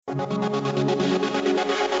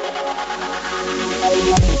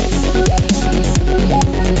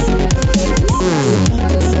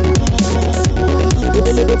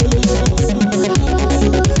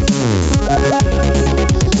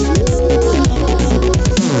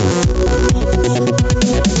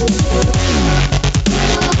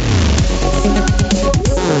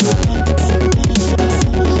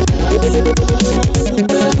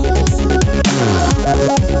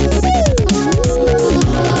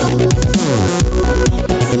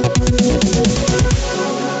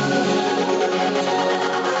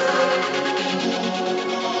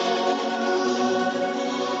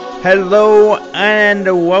Hello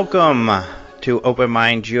and welcome to Open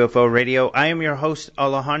Mind UFO Radio. I am your host,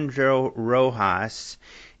 Alejandro Rojas,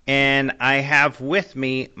 and I have with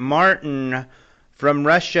me Martin from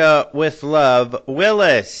Russia with Love,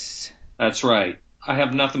 Willis. That's right. I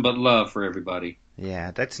have nothing but love for everybody.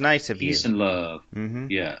 Yeah, that's nice of you. Peace and love. Mm-hmm.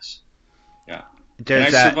 Yes. Yeah. And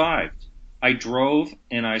I survived. I drove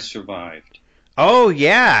and I survived. Oh,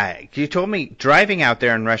 yeah. You told me driving out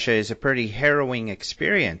there in Russia is a pretty harrowing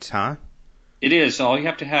experience, huh? It is. All you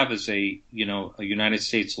have to have is a United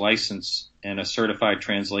States license and a certified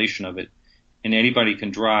translation of it, and anybody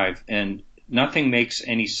can drive. And nothing makes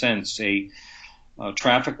any sense.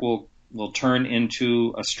 Traffic will turn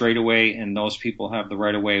into a straightaway, and those people have the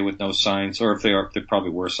right of way with no signs, or if there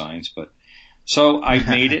probably were signs. But so I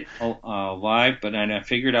made it live, but then I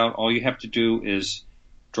figured out all you have to do is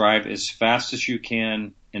drive as fast as you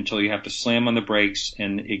can until you have to slam on the brakes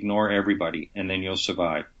and ignore everybody, and then you'll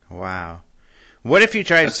survive. Wow. What if you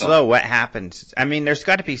drive slow? What happens? I mean, there's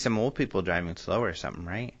got to be some old people driving slow or something,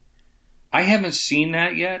 right? I haven't seen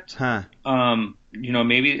that yet. Huh.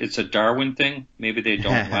 Maybe it's a Darwin thing. Maybe they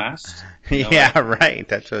don't last. Yeah, right.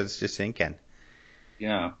 That's what I was just thinking.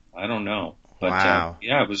 Yeah, I don't know. But, wow.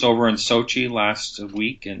 It was over in Sochi last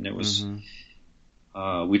week, and it was...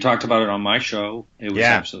 we talked about it on my show. It was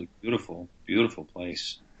absolutely beautiful, beautiful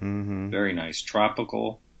place. Mm-hmm. Very nice,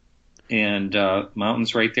 tropical, and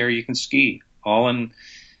mountains right there. You can ski all in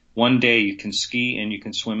one day. You can ski and you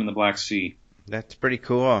can swim in the Black Sea. That's pretty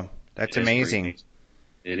cool. That's amazing.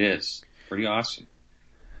 It is pretty awesome.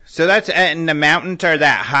 So and the mountains are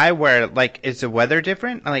that high where, like, is the weather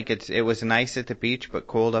different? Like, it was nice at the beach but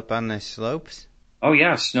cold up on the slopes? Oh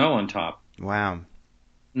yeah, snow on top. Wow.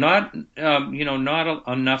 Not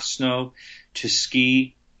enough snow to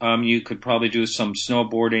ski. You could probably do some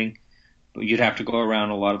snowboarding, but you'd have to go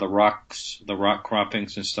around a lot of the rocks, the rock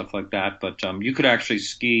croppings and stuff like that. But you could actually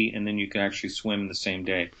ski, and then you could actually swim the same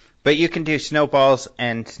day. But you can do snowballs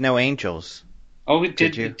and snow angels. Oh, it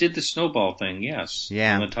did the snowball thing, yes.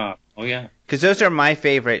 Yeah. On the top. Oh, yeah. Because those are my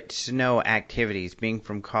favorite snow activities, being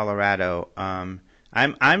from Colorado.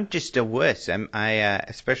 I'm just a wuss.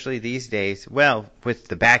 Especially these days. Well, with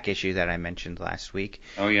the back issue that I mentioned last week.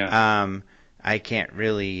 Oh yeah. I can't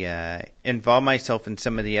really involve myself in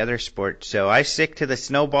some of the other sports, so I stick to the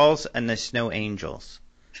snowballs and the snow angels.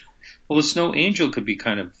 Well, the snow angel could be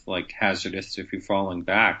kind of like hazardous if you're falling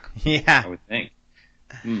back. Yeah. I would think.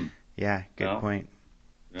 Yeah. Good point.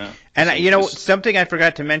 Yeah. And something I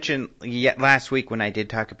forgot to mention last week when I did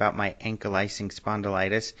talk about my ankylosing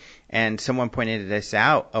spondylitis, and someone pointed this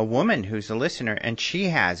out, a woman who's a listener, and she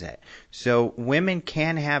has it. So women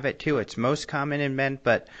can have it too. It's most common in men,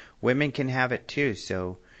 but women can have it too.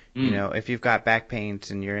 So, if you've got back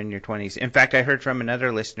pains and you're in your 20s. In fact, I heard from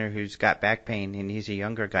another listener who's got back pain, and he's a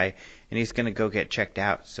younger guy, and he's going to go get checked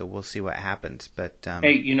out. So we'll see what happens. But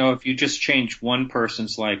hey, if you just change one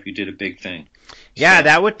person's life, you did a big thing. Yeah, so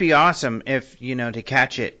that would be awesome if, to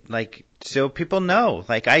catch it, like, so people know,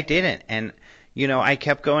 like I didn't. And, I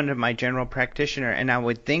kept going to my general practitioner, and I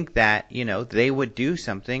would think that, they would do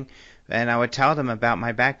something, and I would tell them about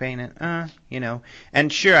my back pain, and,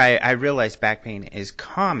 and sure, I realize back pain is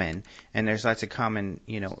common, and there's lots of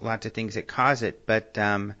lots of things that cause it, but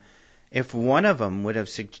if one of them would have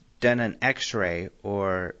done an x-ray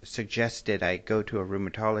or suggested I go to a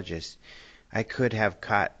rheumatologist, I could have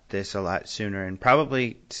caught this a lot sooner and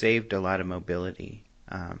probably saved a lot of mobility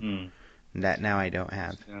that now I don't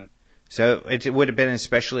have. So it would have been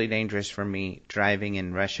especially dangerous for me driving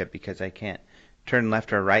in Russia because I can't turn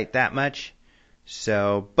left or right that much.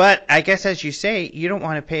 So, but I guess as you say, you don't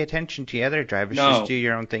want to pay attention to the other drivers. No. Just do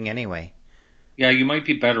your own thing anyway. Yeah, you might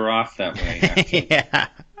be better off that way. Actually. Yeah,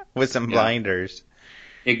 with some blinders.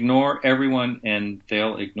 Ignore everyone and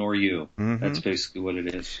they'll ignore you. Mm-hmm. That's basically what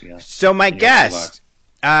it is. Yeah. So my guest,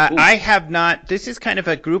 I have not, this is kind of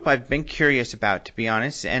a group I've been curious about, to be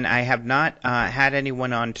honest, and I have not had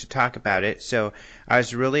anyone on to talk about it. So I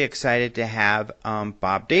was really excited to have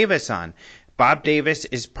Bob Davis on. Bob Davis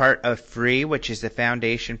is part of FREE, which is the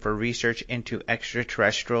Foundation for Research into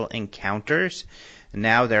Extraterrestrial Encounters.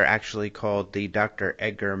 Now they're actually called the Dr.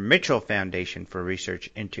 Edgar Mitchell Foundation for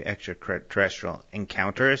Research into Extraterrestrial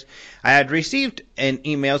Encounters. I had received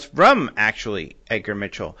emails from actually Edgar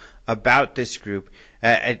Mitchell about this group.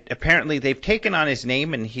 Apparently they've taken on his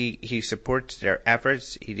name and he supports their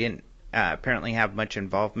efforts. He didn't apparently have much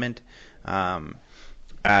involvement.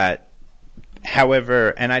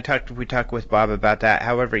 However, and we talked with Bob about that.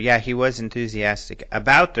 However, yeah, he was enthusiastic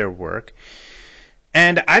about their work.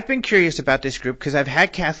 And I've been curious about this group because I've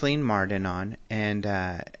had Kathleen Marden on and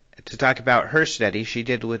to talk about her study she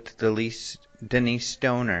did with Denise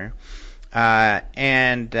Stoner. So I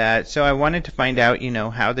wanted to find out,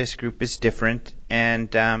 how this group is different.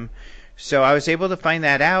 And so I was able to find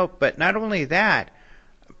that out. But not only that,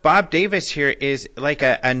 Bob Davis here is like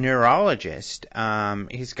a neurologist.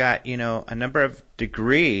 He's got, a number of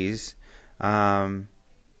degrees. Well,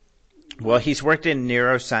 he's worked in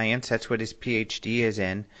neuroscience. That's what his Ph.D. is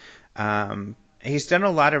in. He's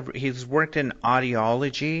worked in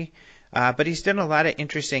audiology, but he's done a lot of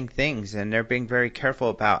interesting things, and they're being very careful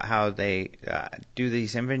about how they do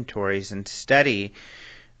these inventories and study.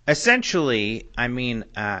 Essentially,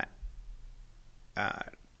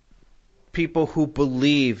 people who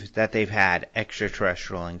believe that they've had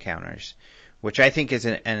extraterrestrial encounters, which I think is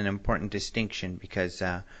an important distinction because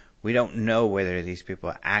we don't know whether these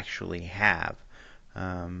people actually have.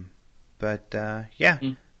 So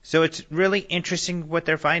it's really interesting what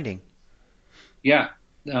they're finding. Yeah.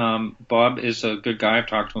 Bob is a good guy. I've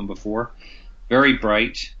talked to him before. Very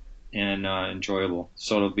bright and enjoyable.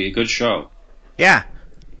 So it'll be a good show. Yeah.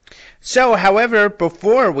 So, however,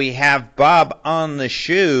 before we have Bob on the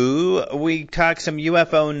show, we talk some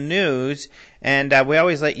UFO news, and we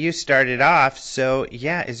always let you start it off. So,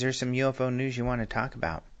 yeah, is there some UFO news you want to talk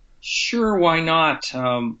about? Sure, why not?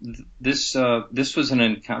 This was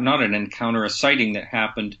a sighting that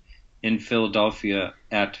happened in Philadelphia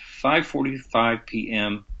at 5:45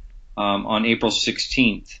 p.m. On April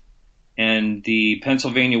 16th. And the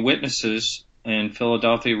Pennsylvania witnesses in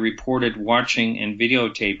Philadelphia reported watching and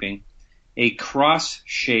videotaping a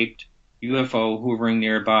cross-shaped UFO hovering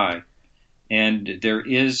nearby. And this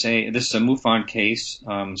is a MUFON case,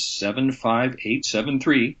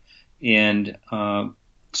 75873, and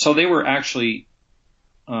so they were actually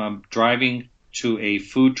driving to a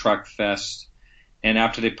food truck fest, and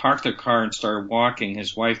after they parked their car and started walking,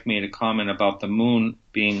 his wife made a comment about the moon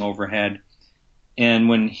being overhead, and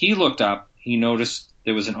when he looked up, he noticed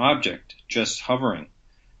there was an object just hovering,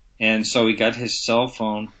 and so he got his cell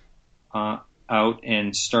phone out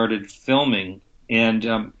and started filming,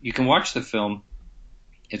 and you can watch the film.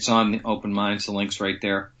 It's on the Open Minds, the link's right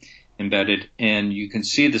there embedded, and you can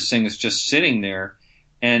see this thing is just sitting there.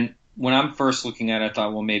 And when I'm first looking at it, I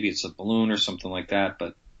thought, well, maybe it's a balloon or something like that.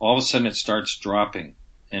 But all of a sudden it starts dropping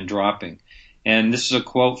and dropping. And this is a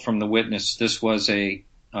quote from the witness. This was a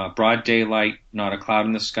broad daylight, not a cloud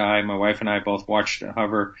in the sky. My wife and I both watched it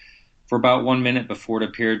hover for about 1 minute before it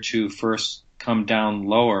appeared to first come down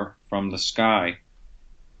lower from the sky.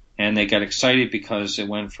 And they got excited because it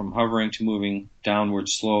went from hovering to moving downward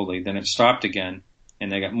slowly. Then it stopped again,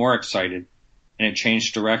 and they got more excited, and it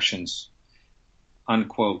changed directions.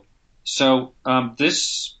 Unquote. So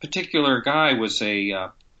this particular guy was he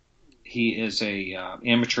is a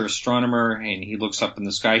amateur astronomer, and he looks up in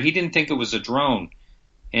the sky. He didn't think it was a drone,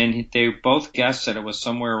 and they both guessed that it was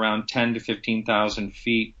somewhere around 10 to 15,000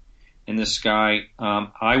 feet in the sky.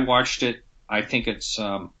 I watched it. I think it's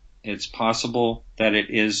possible that it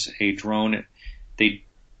is a drone. They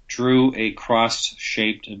drew a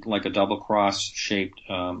cross-shaped, like a double cross-shaped,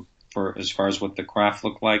 for as far as what the craft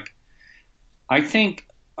looked like. I think,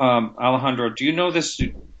 Alejandro, do you know this?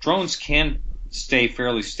 Drones can stay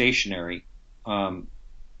fairly stationary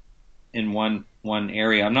in one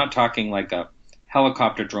area. I'm not talking like a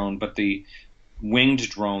helicopter drone, but the winged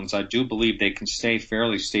drones, I do believe they can stay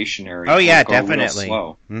fairly stationary. Oh, yeah, go definitely. Real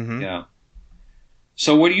slow. Mm-hmm. Yeah.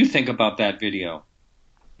 So what do you think about that video?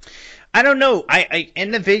 I don't know. I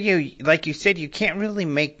in the video, like you said, you can't really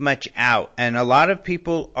make much out. And a lot of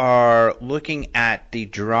people are looking at the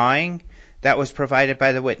drawing that was provided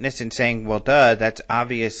by the witness and saying, well, duh, that's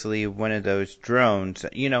obviously one of those drones.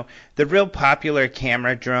 The real popular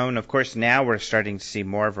camera drone, of course, now we're starting to see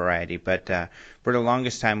more variety. But for the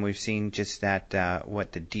longest time, we've seen just that, the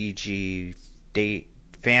DG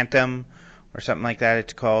Phantom or something like that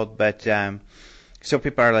it's called. But so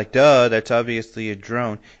people are like, duh, that's obviously a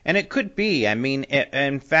drone. And it could be. I mean,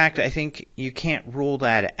 in fact, I think you can't rule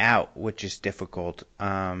that out, which is difficult.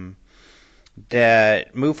 The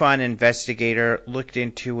MUFON investigator looked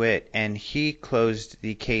into it, and he closed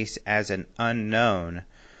the case as an unknown.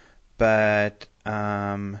 But,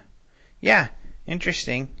 yeah,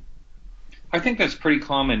 interesting. I think that's pretty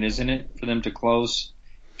common, isn't it, for them to close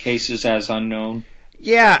cases as unknown,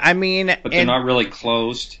 Yeah, I mean, but they're not really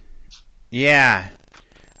closed. yeah,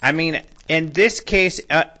 I mean, in this case,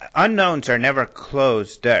 unknowns are never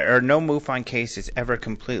closed, or no MUFON case is ever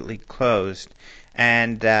completely closed.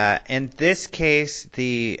 And in this case,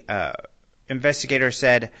 the investigator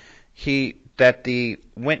said that the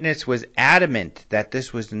witness was adamant that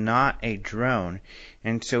this was not a drone,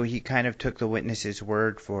 and so he kind of took the witness's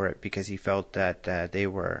word for it because he felt that they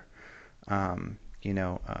were, you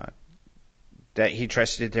know, that he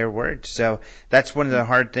trusted their word. So that's one of the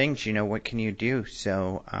hard things, what can you do?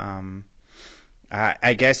 So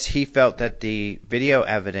I guess he felt that the video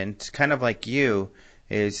evidence, kind of like you,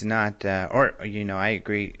 is not, I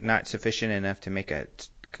agree, not sufficient enough to make a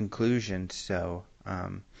conclusion. So,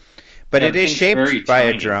 but Yeah, it the is thing's very shaped by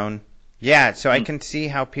a tiny. drone. Yeah, so I can see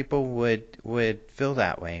how people would feel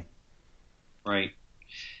that way. Right.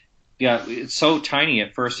 Yeah, it's so tiny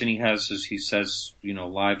at first, and he has, as he says,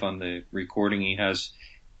 live on the recording, he has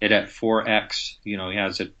it at 4x. He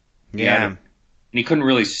has it. He had it, Yeah, and he couldn't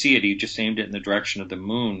really see it. He just aimed it in the direction of the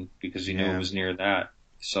moon because he knew it yeah, was near that.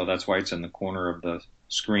 So that's why it's in the corner of the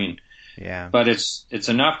screen. yeah. But it's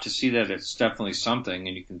enough to see that it's definitely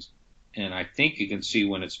something, and I think you can see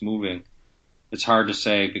when it's moving. It's hard to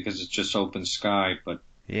say because it's just open sky, but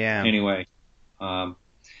Yeah. anyway,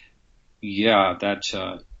 yeah,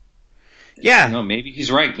 that. Yeah. Maybe he's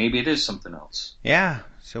right. Maybe it is something else. Yeah.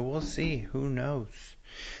 So we'll see. Who knows?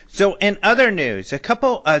 So in other news, a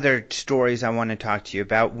couple other stories I want to talk to you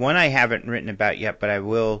about. One I haven't written about yet, but I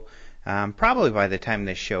will probably by the time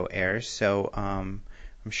this show airs. So I'm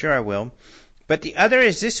sure I will. But the other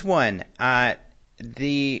is this one.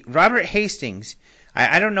 The Robert Hastings.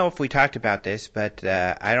 I don't know if we talked about this, but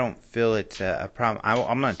I don't feel it's a problem.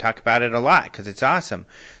 I'm going to talk about it a lot because it's awesome.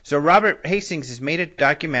 So Robert Hastings has made a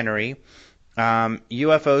documentary,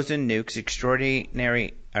 UFOs and Nukes,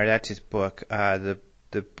 Extraordinary, or that's his book. The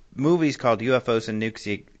movie's called UFOs and Nukes,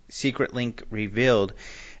 The Secret Link Revealed.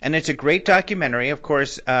 And it's a great documentary. Of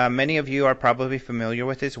course, many of you are probably familiar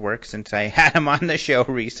with his work since I had him on the show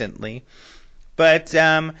recently. But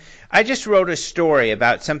I just wrote a story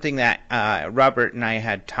about something that Robert and I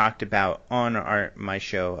had talked about on my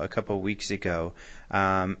show a couple of weeks ago.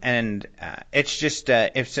 And it's just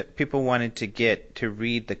if people wanted to get to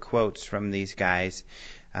read the quotes from these guys,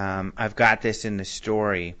 I've got this in the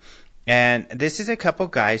story. And this is a couple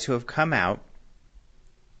guys who have come out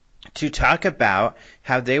to talk about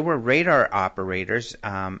how they were radar operators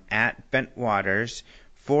at Bentwaters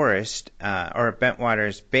Forest or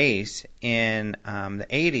Bentwaters Base in the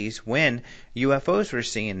 80s when UFOs were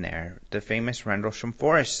seen there, the famous Rendlesham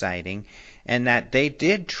Forest sighting, and that they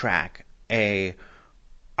did track a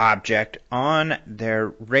object on their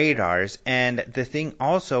radars, and the thing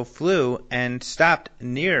also flew and stopped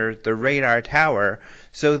near the radar tower,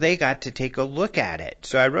 so they got to take a look at it.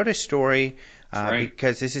 So I wrote a story Right.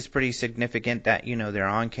 because this is pretty significant that, they're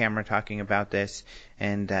on camera talking about this,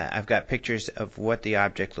 and I've got pictures of what the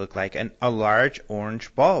object looked like, and a large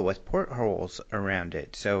orange ball with portholes around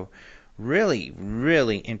it. So really,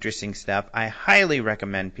 really interesting stuff. I highly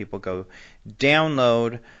recommend people go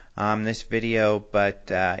download this video, but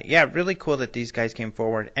yeah, really cool that these guys came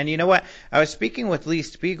forward. And you know what? I was speaking with Lee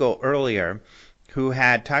Spiegel earlier, who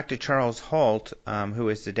had talked to Charles Holt, who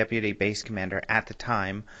was the deputy base commander at the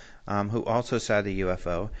time, who also saw the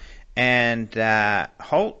UFO. And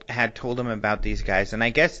Holt had told him about these guys, and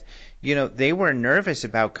I guess they were nervous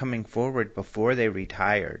about coming forward before they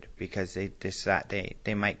retired because they just thought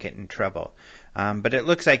they might get in trouble. But it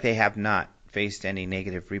looks like they have not faced any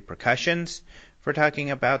negative repercussions for talking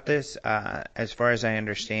about this, as far as I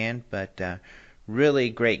understand. But really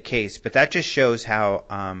great case. But that just shows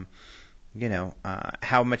how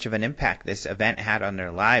how much of an impact this event had on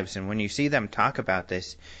their lives. And when you see them talk about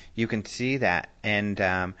this, you can see that. And,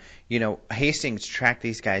 Hastings tracked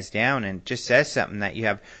these guys down and just says something that you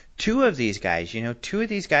have two of these guys in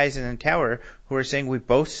the tower who are saying we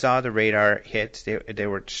both saw the radar hits. They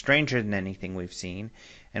were stranger than anything we've seen.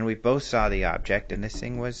 And we both saw the object, and this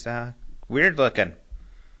thing was weird looking.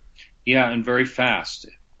 Yeah, and very fast.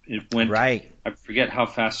 It went. Right. I forget how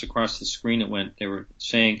fast across the screen it went. They were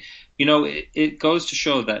saying, it goes to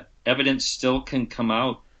show that evidence still can come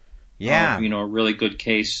out. Yeah. A really good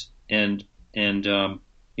case, and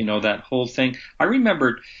that whole thing. I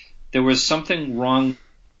remembered there was something wrong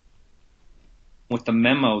with the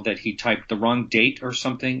memo that he typed the wrong date or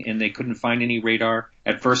something, and they couldn't find any radar.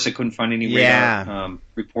 At first, they couldn't find any radar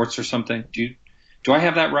reports or something. Do I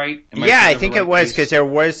have that right? I think it was because there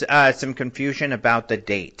was some confusion about the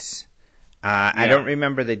dates. I don't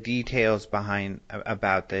remember the details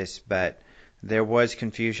about this, but there was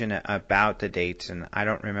confusion about the dates, and I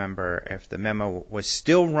don't remember if the memo was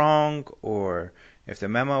still wrong or if the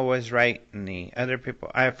memo was right and the other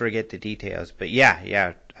people. I forget the details, but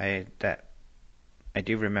I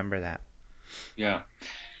do remember that. Yeah.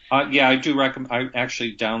 I do recommend. I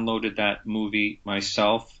actually downloaded that movie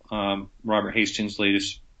myself, Robert Hastings'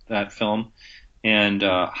 latest that film, and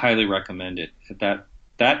highly recommend it.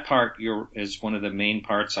 That part is one of the main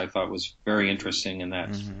parts I thought was very interesting in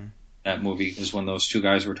that movie. Is when those two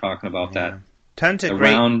guys were talking about that. Tons of the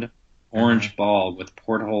great round orange ball with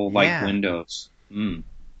porthole-like windows.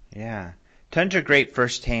 Yeah. Tons of great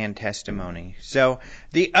first-hand testimony. So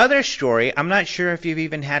the other story, I'm not sure if you've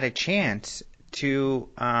even had a chance to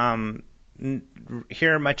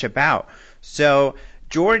hear much about. So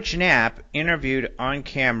George Knapp interviewed on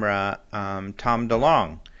camera Tom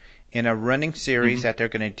DeLonge in a running series that they're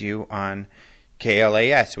going to do on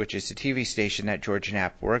KLAS, which is the TV station that George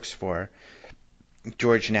Knapp works for.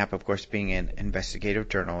 George Knapp, of course, being an investigative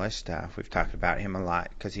journalist. We've talked about him a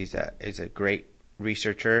lot because he's a great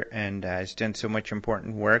researcher and has done so much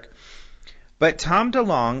important work. But Tom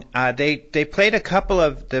DeLonge, they played a couple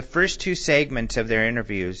of the first two segments of their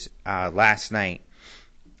interviews last night.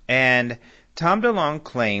 And Tom DeLonge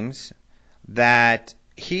claims that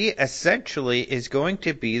he essentially is going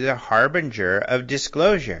to be the harbinger of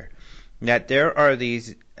disclosure. That there are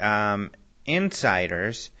these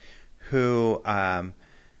insiders who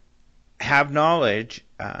have knowledge,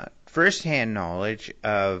 first-hand knowledge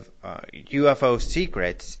of UFO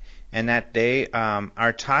secrets, and that they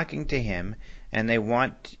are talking to him, and they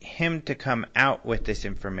want him to come out with this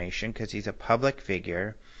information because he's a public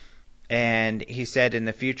figure. And he said in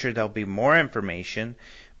the future there'll be more information,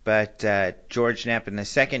 but George Knapp in the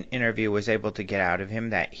second interview was able to get out of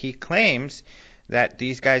him that he claims that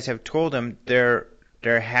these guys have told him there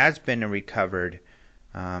has been a recovered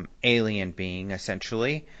alien being,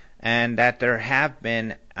 essentially, and that there have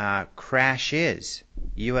been crashes,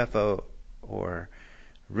 UFO or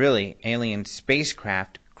really alien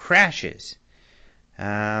spacecraft crashes.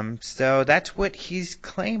 So that's what he's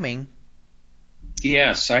claiming.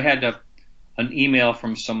 Yes, I had an email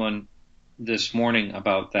from someone this morning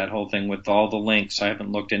about that whole thing with all the links. I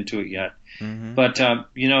haven't looked into it yet, but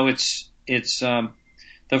it's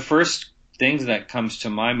the first thing that comes to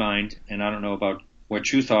my mind, and I don't know about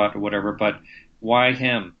what you thought or whatever, but why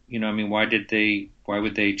him? Why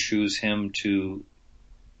would they choose him to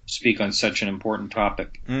speak on such an important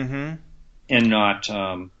topic, and not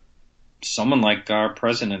someone like our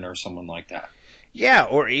president or someone like that? Yeah,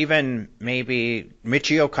 or even maybe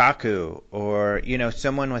Michio Kaku, or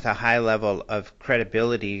someone with a high level of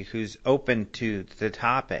credibility who's open to the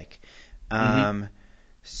topic.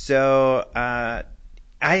 So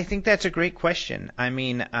I think that's a great question. I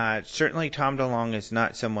mean, certainly Tom DeLonge is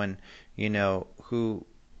not someone who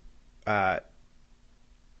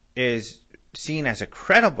is seen as a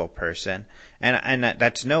credible person, and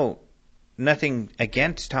that's nothing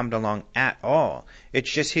against Tom DeLonge at all.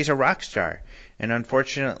 It's just he's a rock star. And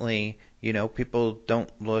unfortunately, people don't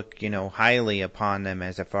look, highly upon them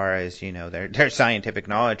as far as, their scientific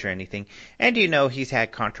knowledge or anything. And, he's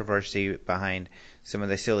had controversy behind some of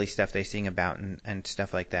the silly stuff they sing about and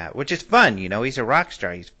stuff like that, which is fun. He's a rock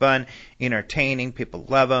star. He's fun, entertaining. People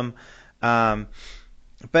love him.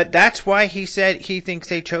 But that's why he said he thinks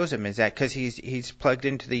they chose him, is that because he's plugged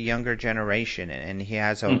into the younger generation and he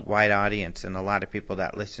has a wide audience and a lot of people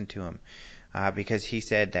that listen to him. Because he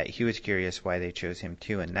said that he was curious why they chose him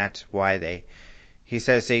too, and that's why he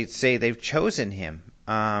says they say they've chosen him.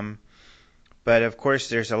 But of course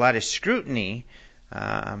there's a lot of scrutiny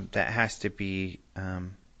that has to be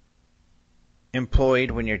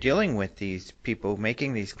employed when you're dealing with these people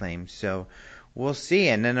making these claims. So we'll see.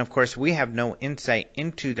 And then of course we have no insight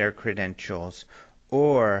into their credentials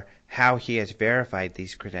or how he has verified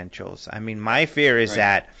these credentials. I mean, my fear is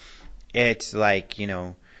that it's like,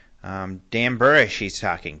 Dan Burrish he's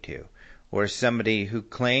talking to, or somebody who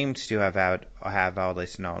claims to have all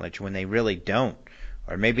this knowledge when they really don't,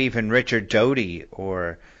 or maybe even Richard Doty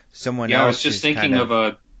or someone else. Yeah, I was just thinking of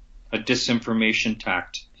a disinformation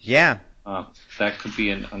tact. Yeah, that could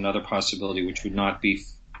be another possibility, which would not be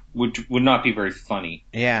very funny.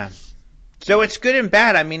 Yeah, so it's good and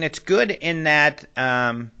bad. I mean, it's good in that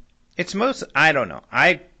it's I don't know.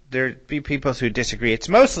 I there be people who disagree. It's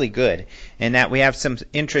mostly good in that we have some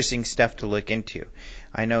interesting stuff to look into.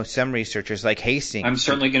 I know some researchers like Hastings. I'm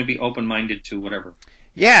certainly going to be open-minded to whatever.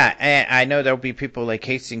 Yeah, and I know there'll be people like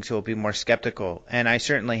Hastings who will be more skeptical, and I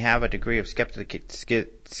certainly have a degree of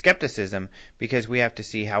skepticism because we have to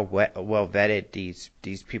see how well vetted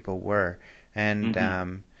these people were.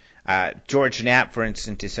 And George Knapp, for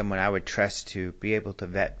instance, is someone I would trust to be able to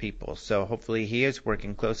vet people. So hopefully he is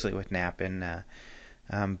working closely with Knapp. And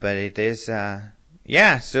but it is,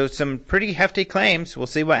 so some pretty hefty claims. We'll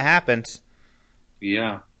see what happens.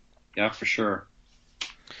 Yeah, for sure.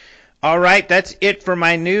 All right, that's it for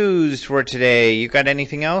my news for today. You got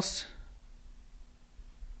anything else?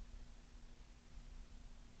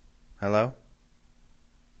 Hello?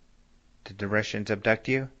 Did the Russians abduct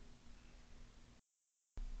you?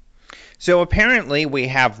 So apparently we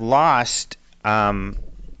have lost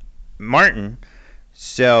Martin.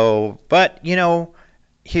 So, but,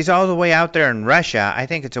 he's all the way out there in Russia. I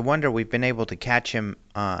think it's a wonder we've been able to catch him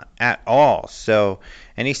at all. So,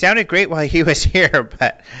 and he sounded great while he was here,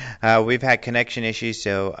 but we've had connection issues,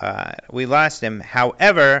 so we lost him.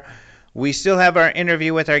 However, we still have our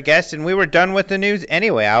interview with our guest, and we were done with the news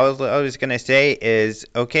anyway. I was going to say is,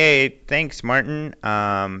 okay, thanks, Martin.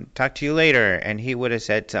 Talk to you later. And he would have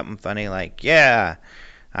said something funny like, yeah,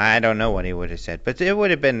 I don't know what he would have said, but it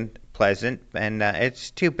would have been pleasant, and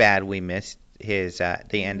it's too bad we missed the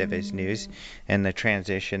end of his news and the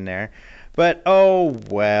transition there. But oh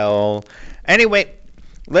well. Anyway,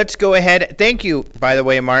 let's go ahead. Thank you, by the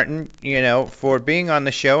way, Martin, for being on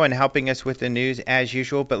the show and helping us with the news as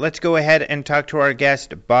usual. But let's go ahead and talk to our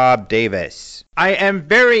guest, Bob Davis. I am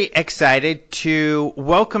very excited to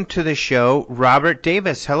welcome to the show Robert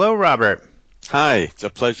Davis. Hello, Robert. Hi, it's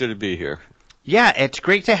a pleasure to be here. Yeah, it's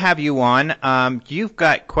great to have you on. You've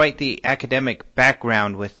got quite the academic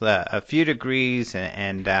background with a few degrees,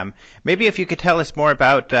 and maybe if you could tell us more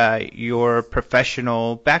about your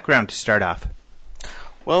professional background to start off.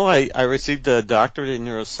 Well, I received a doctorate in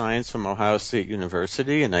neuroscience from Ohio State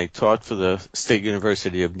University, and I taught for the State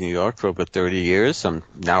University of New York for over 30 years. I'm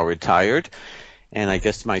now retired, and I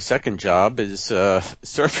guess my second job is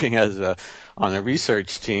serving as on a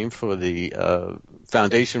research team for the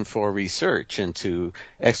Foundation for Research into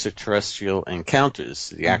Extraterrestrial Encounters.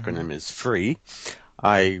 The acronym is FREE.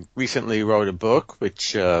 I recently wrote a book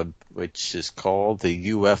which is called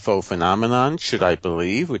The UFO Phenomenon, Should I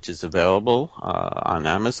Believe, which is available on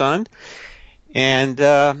Amazon. And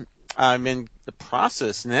I'm in the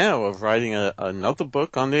process now of writing another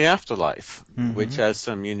book on the afterlife, which has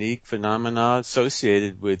some unique phenomena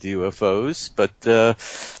associated with UFOs, but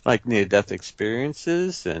like near-death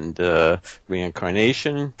experiences and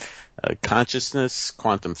reincarnation, consciousness,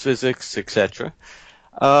 quantum physics, etc.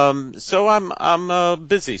 So I'm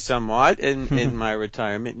busy somewhat in my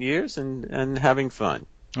retirement years and having fun.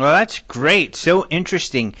 Well, that's great. So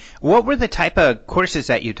interesting. What were the type of courses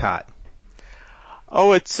that you taught?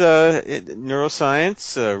 Oh, it's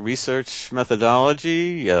neuroscience, research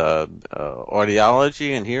methodology,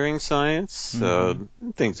 audiology and hearing science,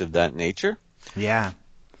 things of that nature. Yeah.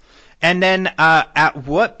 And then at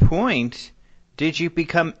what point did you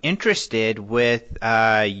become interested with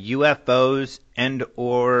UFOs and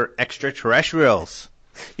or extraterrestrials?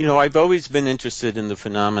 I've always been interested in the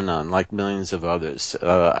phenomenon, like millions of others,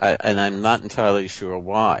 and I'm not entirely sure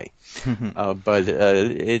why. But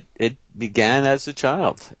it began as a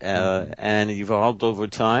child and evolved over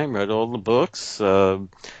time, read all the books,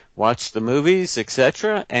 watched the movies,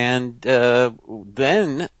 etc. And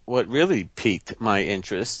then what really piqued my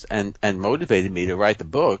interest and motivated me to write the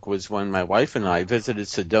book was when my wife and I visited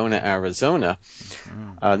Sedona, Arizona,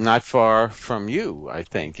 not far from you, I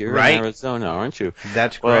think. You're in Arizona, aren't you?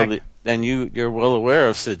 That's correct. Well, then you're well aware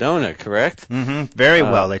of Sedona, correct? Very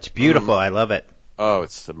well. It's beautiful. I love it. Oh,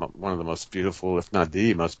 it's one of the most beautiful, if not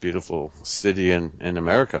the most beautiful city in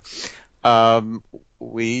America.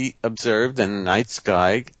 We observed in the night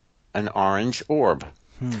sky an orange orb.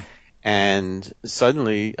 And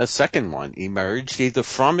suddenly a second one emerged either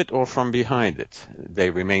from it or from behind it. They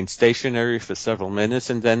remained stationary for several minutes,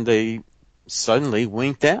 and then they suddenly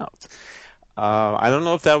winked out. I don't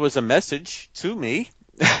know if that was a message to me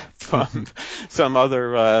from some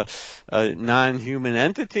other non-human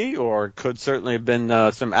entity, or could certainly have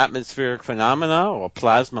been some atmospheric phenomena or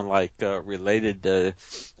plasma-like related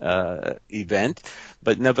event.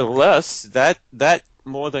 But nevertheless, that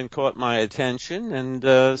more than caught my attention,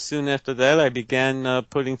 and soon after that I began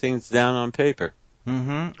putting things down on paper.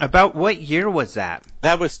 About what year was that?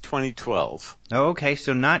 That was 2012. Oh, okay,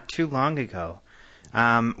 so not too long ago.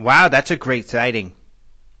 Wow, that's a great sighting.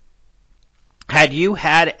 Had you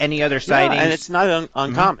had any other Yeah, and sightings? it's not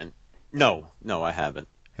uncommon. No, I haven't.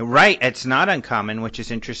 Right, it's not uncommon, which is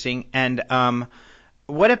interesting. And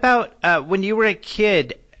what about when you were a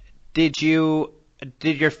kid? Did your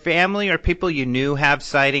family or people you knew have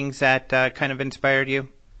sightings that kind of inspired you?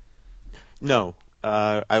 No,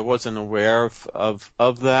 I wasn't aware of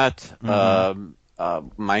that.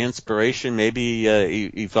 My inspiration maybe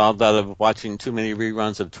evolved out of watching too many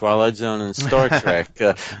reruns of Twilight Zone and Star Trek.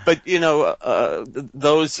 But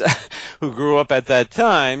those who grew up at that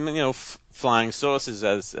time, flying saucers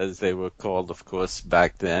as they were called, of course,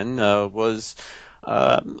 back then, was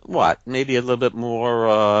maybe a little bit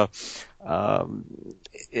more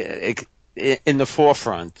in the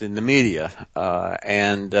forefront in the media,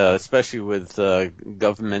 and especially with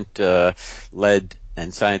government-led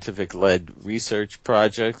and scientific-led research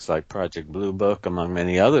projects like Project Blue Book, among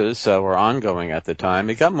many others, were ongoing at the time.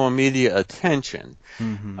 It got more media attention,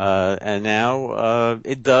 and now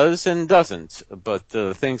it does and doesn't, but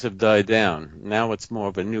things have died down. Now it's more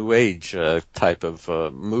of a new age type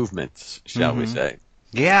of movement, shall we say.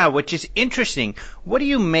 Yeah, which is interesting. What do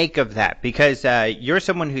you make of that? Because you're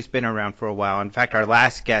someone who's been around for a while. In fact, our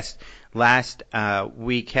last guest last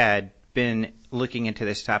week had been looking into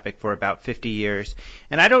this topic for about 50 years.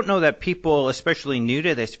 And I don't know that people, especially new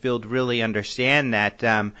to this field, really understand that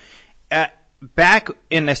back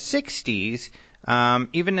in the 60s,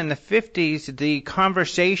 even in the 50s, the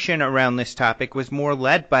conversation around this topic was more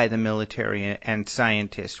led by the military and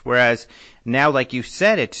scientists, whereas now, like you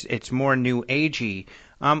said, it's more new agey.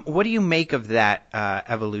 What do you make of that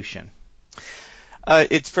evolution?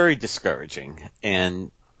 It's very discouraging,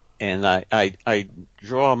 and I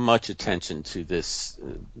draw much attention to this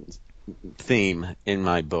theme in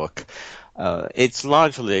my book. It's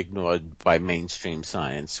largely ignored by mainstream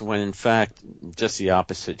science, when in fact just the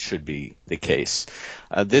opposite should be the case.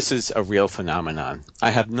 This is a real phenomenon. I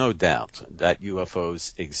have no doubt that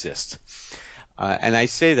UFOs exist. And I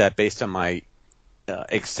say that based on my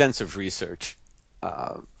extensive research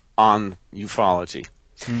on ufology.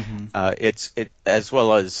 It's as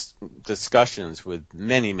well as discussions with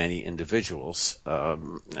many individuals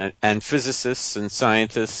and physicists and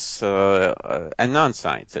scientists and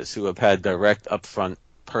non-scientists who have had direct, upfront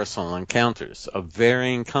personal encounters of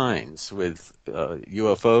varying kinds with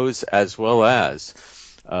UFOs as well as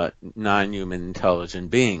non-human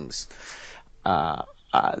intelligent beings.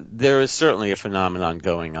 There is certainly a phenomenon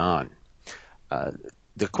going on.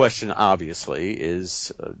 The question, obviously,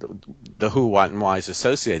 is the who, what, and whys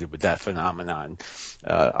associated with that phenomenon.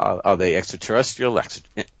 Are they extraterrestrial,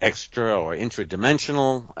 extra, or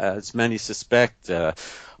intradimensional, as many suspect,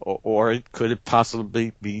 or could it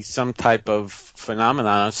possibly be some type of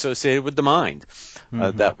phenomenon associated with the mind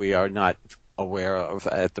that we are not aware of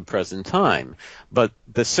at the present time? But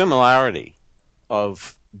the similarity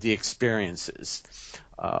of the experiences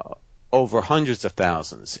over hundreds of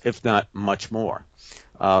thousands, if not much more,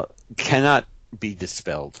 cannot be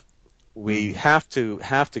dispelled. We have to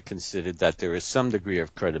consider that there is some degree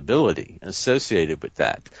of credibility associated with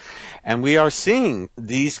that. And we are seeing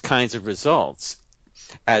these kinds of results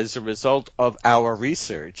as a result of our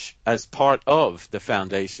research as part of the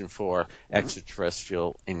Foundation for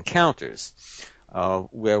Extraterrestrial Encounters,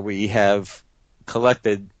 where we have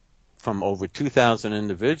collected from over 2,000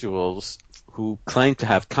 individuals who claim to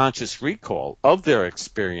have conscious recall of their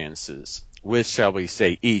experiences with, shall we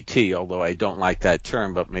say, ET, although I don't like that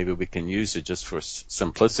term, but maybe we can use it just for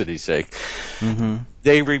simplicity's sake.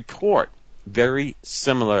 They report very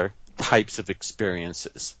similar types of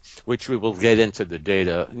experiences, which we will get into the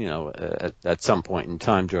data, at some point in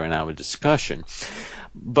time during our discussion.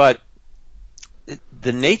 But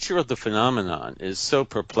the nature of the phenomenon is so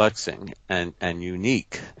perplexing and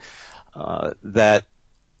unique that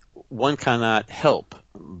one cannot help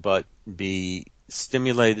but be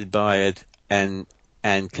stimulated by it and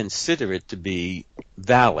consider it to be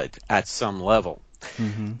valid at some level.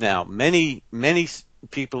 Now, many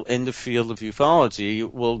people in the field of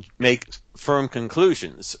ufology will make firm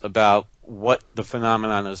conclusions about what the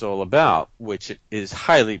phenomenon is all about, which is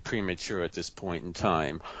highly premature at this point in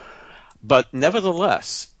time. But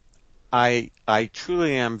nevertheless, I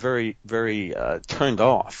truly am very turned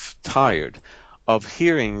off, tired of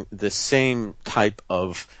hearing the same type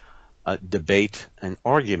of debate and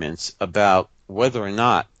arguments about whether or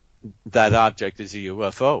not that object is a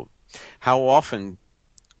UFO. How often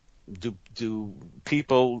do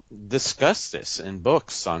people discuss this in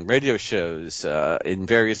books, on radio shows, in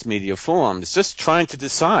various media forums, just trying to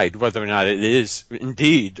decide whether or not it is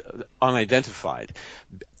indeed unidentified?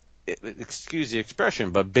 Excuse the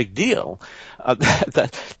expression, but big deal.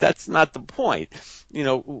 That's not the point.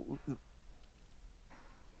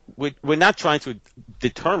 we're not trying to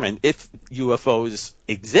determine if UFOs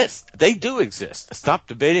exist. They do exist. Stop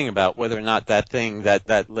debating about whether or not that thing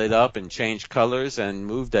that lit up and changed colors and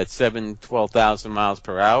moved at 12,000 miles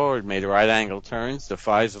per hour and made right angle turns,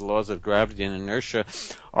 defies the laws of gravity and inertia,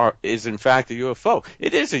 is in fact a UFO.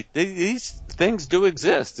 It is. These things do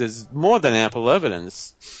exist. There's more than ample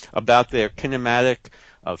evidence about their kinematic,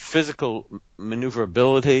 physical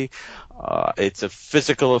maneuverability. It's a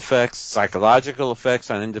physical effects, psychological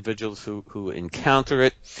effects on individuals who encounter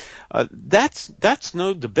it. That's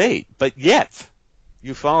no debate. But yet,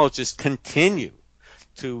 ufologists continue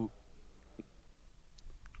to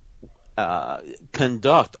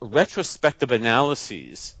conduct retrospective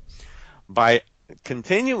analyses by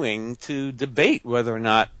continuing to debate whether or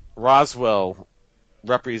not Roswell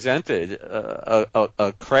represented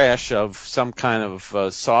a crash of some kind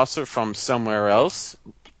of saucer from somewhere else,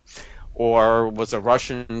 or was a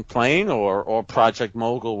Russian plane, or Project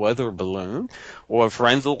Mogul weather balloon, or if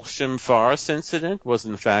Rendlesham Forest incident was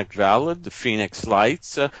in fact valid, the Phoenix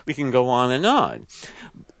Lights. We can go on and on.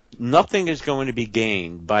 Nothing is going to be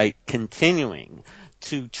gained by continuing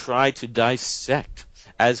to try to dissect,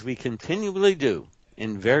 as we continually do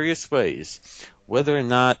in various ways, whether or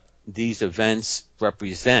not these events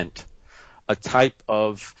represent a type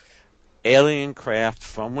of alien craft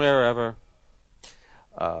from wherever,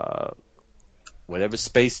 whatever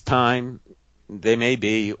space-time they may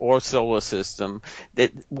be, or solar system.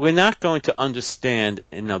 That we're not going to understand,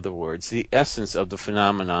 in other words, the essence of the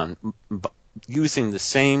phenomenon using the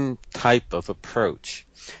same type of approach.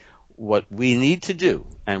 What we need to do,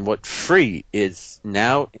 and what Free is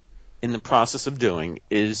now in the process of doing,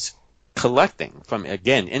 is collecting from,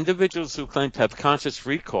 again, individuals who claim to have conscious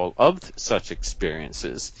recall of such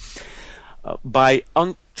experiences by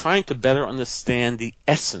trying to better understand the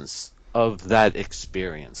essence of that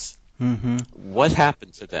experience. Mm-hmm. What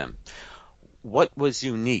happened to them? What was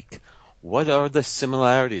unique? What are the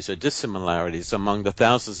similarities or dissimilarities among the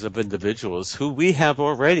thousands of individuals who we have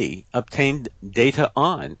already obtained data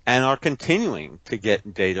on and are continuing to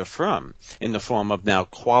get data from in the form of now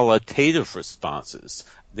qualitative responses?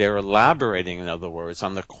 They're elaborating, in other words,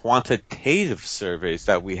 on the quantitative surveys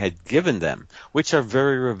that we had given them, which are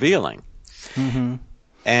very revealing. Mm-hmm.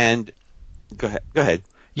 And go ahead.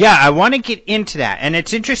 Yeah, I want to get into that. And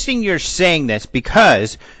it's interesting you're saying this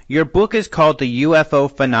because your book is called The UFO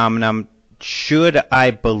Phenomenon, Should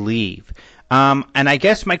I Believe? And I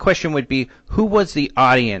guess my question would be, who was the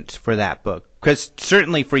audience for that book? Because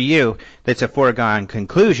certainly for you, that's a foregone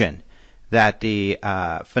conclusion that the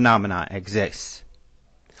phenomena exists.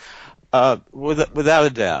 Without a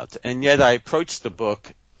doubt. And yet I approached the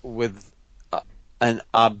book with an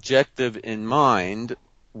objective in mind,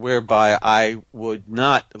 whereby I would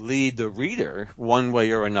not lead the reader one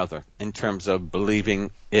way or another in terms of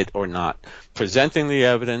believing it or not. Presenting the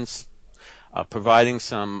evidence, providing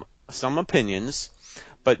some opinions,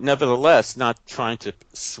 but nevertheless not trying to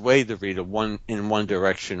sway the reader in one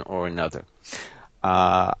direction or another.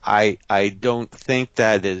 I don't think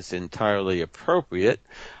that is entirely appropriate.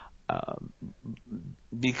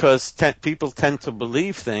 Because people tend to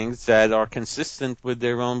believe things that are consistent with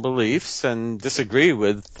their own beliefs and disagree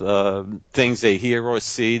with things they hear or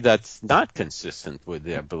see that's not consistent with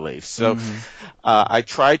their beliefs. So I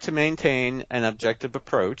try to maintain an objective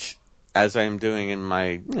approach, as I'm doing in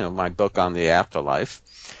my book on the afterlife.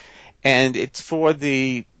 And it's for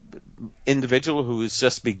the individual who is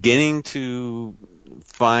just beginning to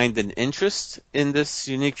find an interest in this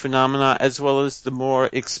unique phenomena, as well as the more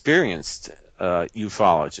experienced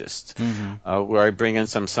ufologist, where I bring in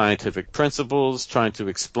some scientific principles, trying to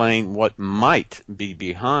explain what might be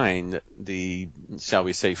behind the, shall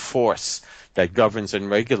we say, force that governs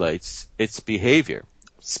and regulates its behavior.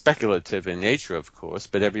 Speculative in nature, of course,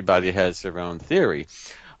 but everybody has their own theory,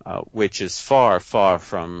 which is far, far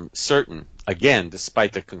from certain, again,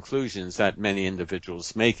 despite the conclusions that many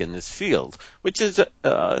individuals make in this field, which is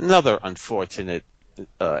another unfortunate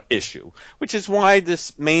issue, which is why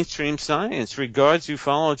this mainstream science regards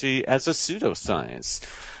ufology as a pseudoscience.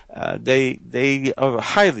 They are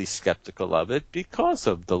highly skeptical of it because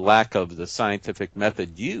of the lack of the scientific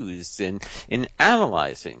method used in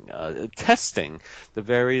analyzing, testing the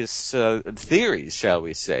various theories, shall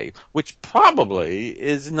we say, which probably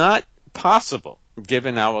is not possible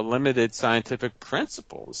given our limited scientific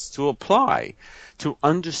principles to apply to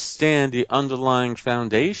understand the underlying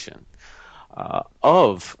foundation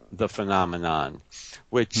of the phenomenon,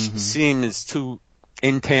 which seems too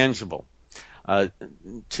intangible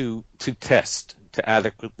to test, to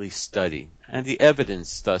adequately study. And the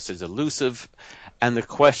evidence thus is elusive, and the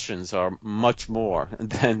questions are much more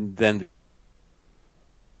than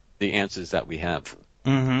the answers that we have.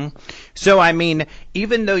 Mm-hmm. So, I mean,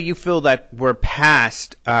 even though you feel that we're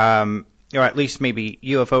past, or at least maybe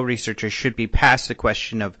UFO researchers should be past the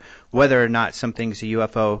question of whether or not something's a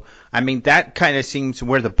UFO, I mean, that kind of seems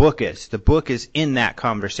where the book is. The book is in that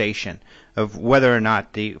conversation of whether or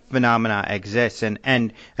not the phenomena exists.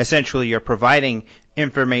 And essentially you're providing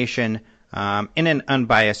information in an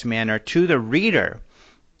unbiased manner to the reader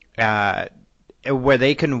where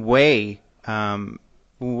they can weigh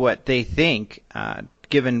what they think,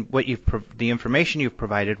 given what the information you've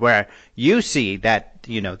provided, where you see that,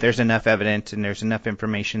 there's enough evidence and there's enough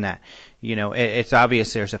information that, it's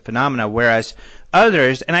obvious there's a phenomena, whereas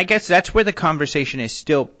others, and I guess that's where the conversation is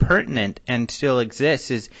still pertinent and still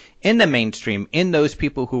exists, is in the mainstream, in those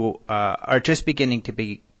people who are just beginning to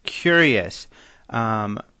be curious.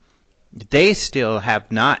 They still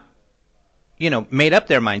have not, made up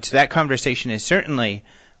their minds. So that conversation is certainly,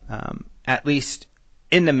 at least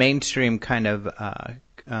in the mainstream kind of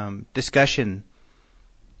discussion.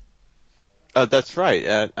 That's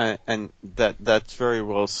right, and that's very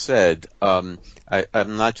well said. I'm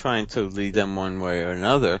not trying to lead them one way or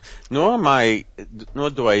another, nor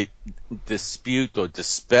do I dispute or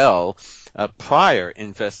dispel prior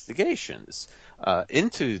investigations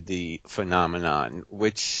into the phenomenon,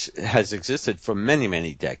 which has existed for many,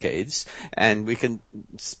 many decades, and we can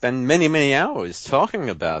spend many, many hours talking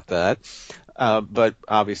about that. But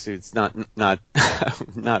obviously, it's not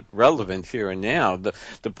not relevant here and now.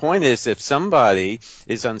 The point is, if somebody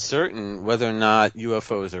is uncertain whether or not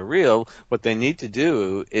UFOs are real, what they need to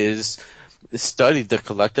do is study the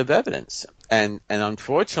collective evidence. And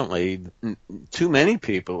unfortunately, too many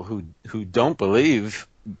people who don't believe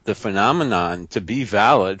the phenomenon to be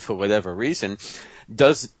valid for whatever reason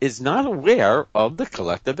is not aware of the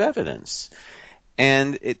collective evidence,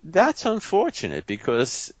 and that's unfortunate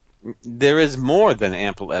because there is more than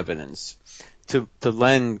ample evidence to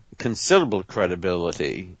lend considerable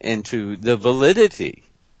credibility into the validity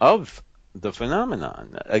of the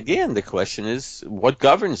phenomenon. Again, the question is, what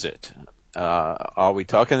governs it? Are we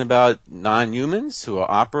talking about non-humans who are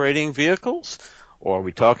operating vehicles, or are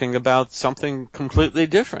we talking about something completely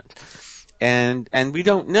different? And we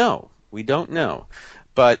don't know. We don't know.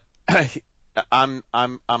 But I'm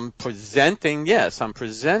presenting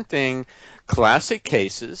classic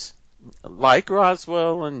cases like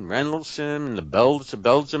Roswell and Rendlesham and the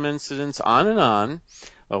Belgium incidents, on and on,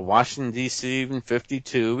 Washington, D.C., even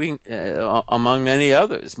 52, among many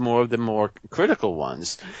others, more of the more critical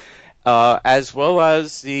ones, as well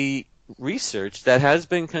as the research that has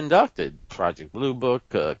been conducted, Project Blue Book,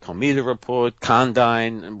 Cometa Report,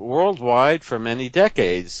 Condign, worldwide for many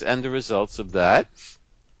decades, and the results of that.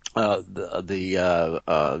 The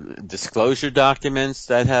disclosure documents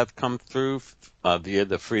that have come through via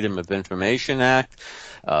the Freedom of Information Act,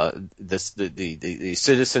 the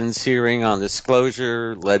citizens' hearing on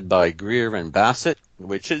disclosure led by Greer and Bassett,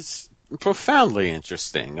 which is profoundly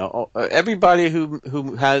interesting. Everybody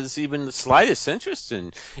who has even the slightest interest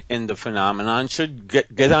in the phenomenon should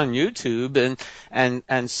get on YouTube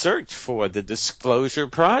and search for the Disclosure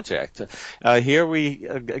Project. Here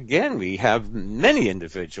we have many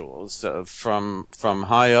individuals from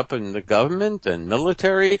high up in the government and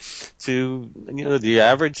military to the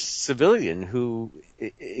average civilian who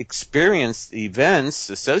experienced events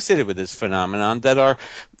associated with this phenomenon that are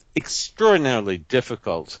extraordinarily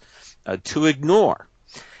difficult to ignore.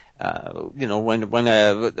 When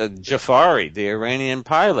Jafari, the Iranian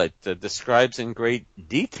pilot, describes in great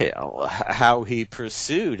detail how he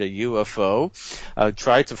pursued a UFO,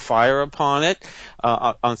 tried to fire upon it,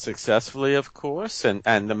 unsuccessfully, of course, and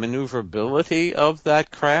the maneuverability of that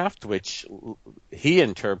craft, which he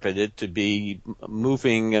interpreted to be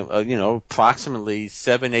moving, approximately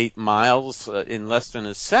 7-8 miles in less than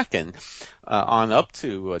a second, on up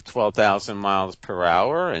to 12,000 miles per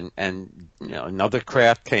hour, and another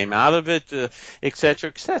craft came out of it, et cetera,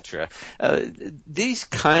 et cetera. These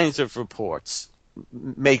kinds of reports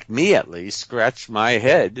make me, at least, scratch my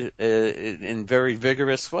head in very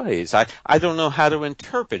vigorous ways. I don't know how to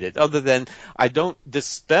interpret it, other than I don't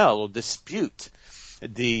dispel or dispute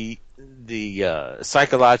the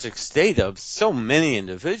psychological state of so many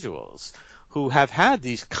individuals who have had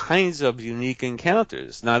these kinds of unique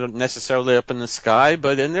encounters, not necessarily up in the sky,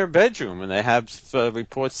 but in their bedroom, and they have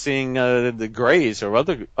reports seeing the Greys or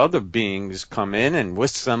other beings come in and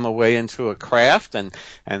whisk them away into a craft, and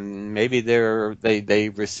maybe they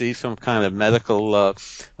receive some kind of medical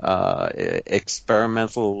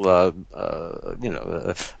experimental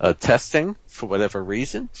testing for whatever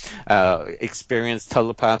reason, experience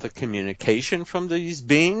telepathic communication from these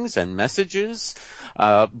beings and messages.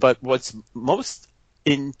 But what's most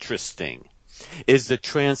interesting is the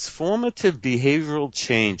transformative behavioral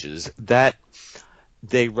changes that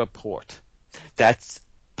they report. That's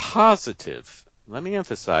positive. Let me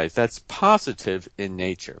emphasize, that's positive in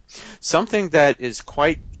nature. Something that is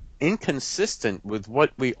quite inconsistent with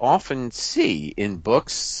what we often see in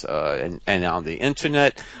books and on the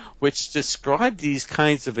internet, which describe these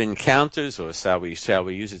kinds of encounters, or shall we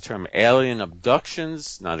use the term alien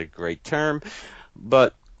abductions? Not a great term,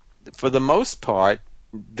 but for the most part,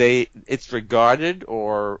 it's regarded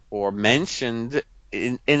or mentioned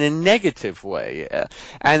in a negative way.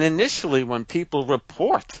 And initially, when people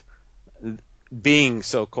report being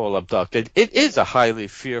so-called abducted, it is a highly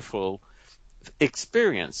fearful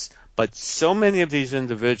experience. But so many of these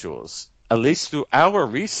individuals, at least through our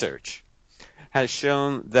research, has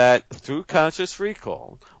shown that through conscious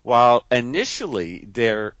recall, while initially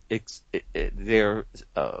their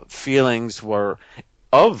feelings were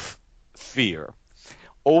of fear,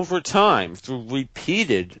 over time, through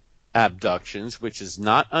repeated abductions, which is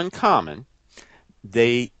not uncommon,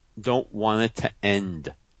 they don't want it to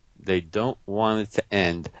end. They don't want it to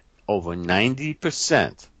end. Over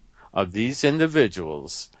 90% of these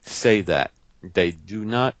individuals say that. They do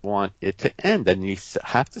not want it to end. And you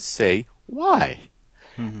have to say, why?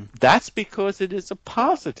 Mm-hmm. That's because it is a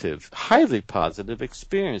positive, highly positive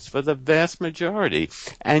experience for the vast majority.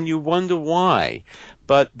 And you wonder why.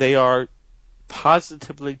 But they are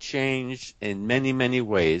positively changed in many, many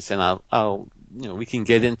ways. And I'll we can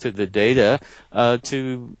get into the data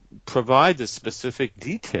to provide the specific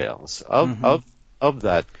details of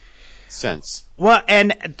that sense. Well,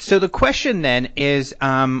 and so the question then is,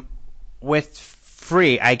 with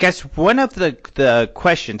free, I guess one of the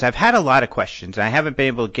questions, I've had a lot of questions, I haven't been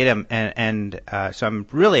able to get them, and so I'm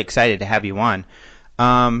really excited to have you on.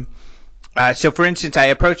 So for instance,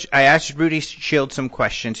 I asked Rudy Shield some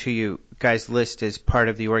questions, who you guys list as part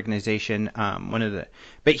of the organization,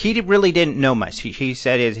 but he really didn't know much. He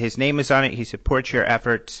said his name is on it, he supports your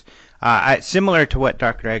efforts. Similar to what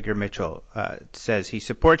Dr. Edgar Mitchell says, he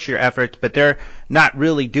supports your efforts, but they're not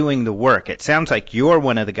really doing the work. It sounds like you're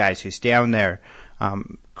one of the guys who's down there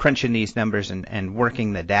crunching these numbers and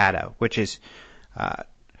working the data, which is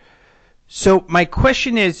so my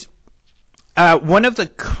question is, one of the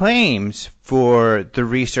claims for the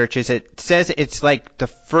research is it says it's like the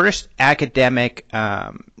first academic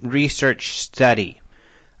research study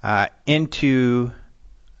into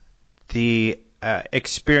the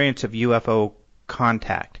experience of UFO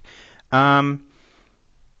contact. However,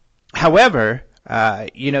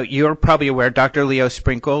 you're probably aware Dr. Leo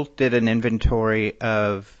Sprinkle did an inventory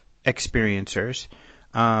of experiencers.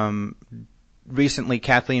 Recently,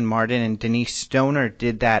 Kathleen Martin and Denise Stoner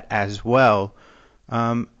did that as well.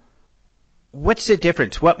 What's the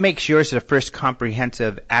difference? What makes yours the first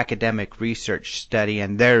comprehensive academic research study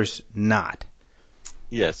and theirs not?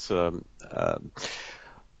 Yes.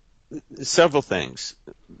 Several things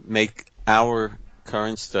make our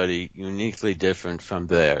current study uniquely different from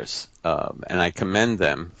theirs, and I commend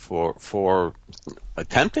them for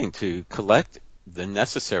attempting to collect the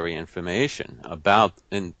necessary information about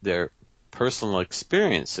in their personal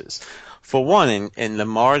experiences. For one, in the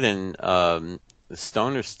Martin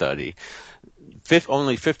Stoner study,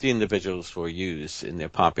 only 50 individuals were used in their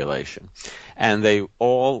population, and they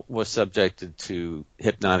all were subjected to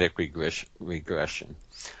hypnotic regression.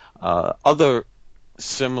 Other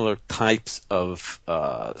similar types of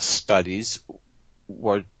studies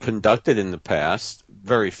were conducted in the past,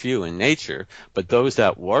 very few in nature, but those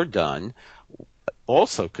that were done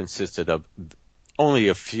also consisted of only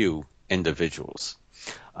a few individuals.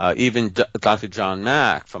 Even Dr. John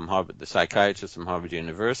Mack from Harvard, the psychiatrist from Harvard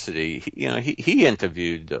University, he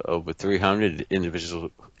interviewed over 300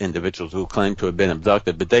 individuals who claimed to have been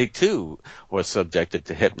abducted, but they too were subjected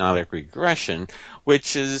to hypnotic regression,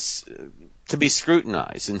 which is to be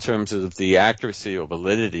scrutinized in terms of the accuracy or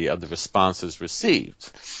validity of the responses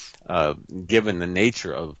received, given the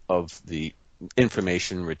nature of the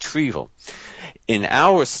information retrieval. In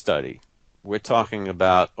our study, we're talking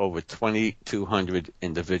about over 2,200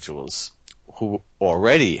 individuals who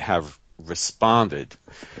already have responded,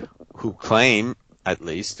 who claim at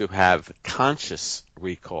least to have conscious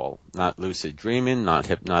recall, not lucid dreaming, not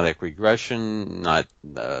hypnotic regression, not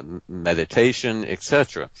meditation,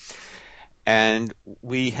 etc. And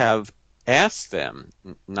we have asked them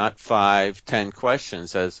not 5, 10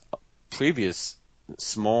 questions as previous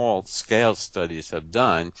small-scale studies have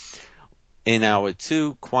done. In our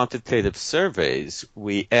 2 quantitative surveys,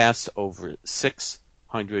 we asked over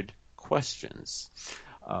 600 questions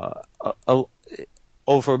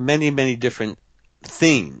over many, many different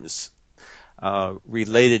themes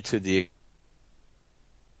related to the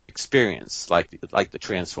experience, like the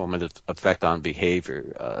transformative effect on behavior,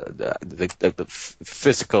 the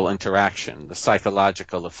physical interaction, the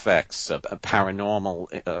psychological effects, paranormal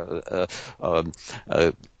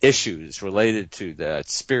issues related to that,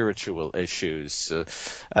 spiritual issues,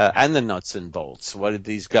 and the nuts and bolts. What did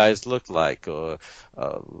these guys look like? Or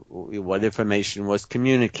what information was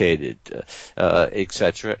communicated, et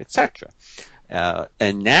cetera, et cetera.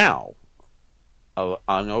 And now,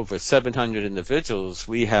 on over 700 individuals,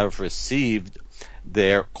 we have received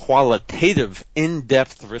their qualitative,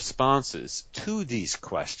 in-depth responses to these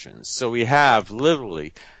questions. So we have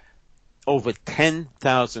literally over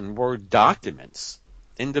 10,000 Word documents,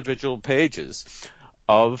 individual pages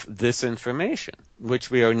of this information,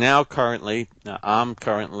 which we are now I'm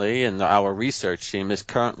currently, and our research team is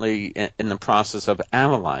currently in the process of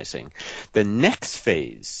analyzing. The next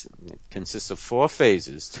phase consists of 4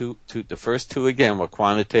 phases. The first 2, again, were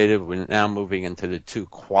quantitative. We're now moving into the 2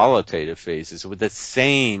 qualitative phases with the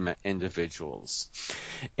same individuals.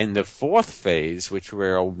 In the 4th phase, which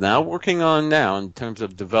we're now working on now in terms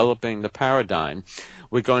of developing the paradigm,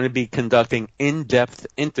 we're going to be conducting in-depth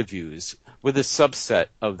interviews with a subset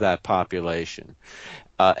of that population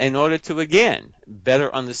in order to, again,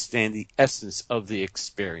 better understand the essence of the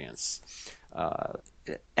experience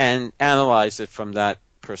and analyze it from that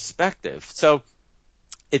perspective. So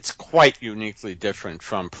it's quite uniquely different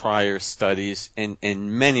from prior studies in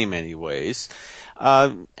many, many ways.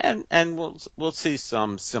 And we'll see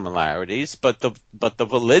some similarities, but the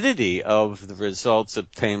validity of the results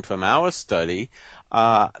obtained from our study,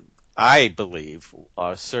 I believe,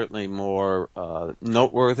 are certainly more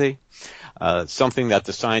noteworthy, something that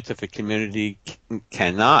the scientific community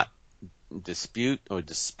cannot dispute or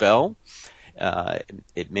dispel.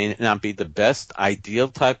 It may not be the best ideal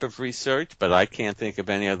type of research, but I can't think of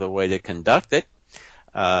any other way to conduct it,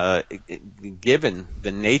 given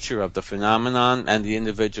the nature of the phenomenon and the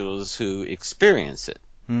individuals who experience it.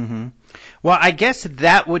 Mm-hmm. Well, I guess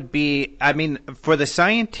that would be, for the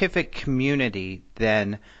scientific community,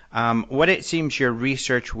 then, what it seems your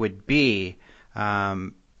research would be,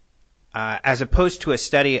 as opposed to a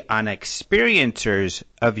study on experiencers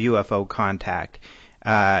of UFO contact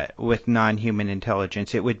with non-human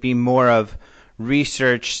intelligence, it would be more of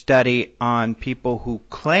research study on people who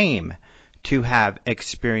claim to have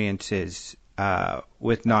experiences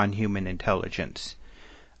with non-human intelligence,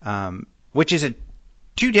 which is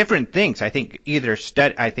 2 different things. I think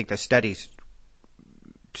I think the study's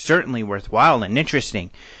certainly worthwhile and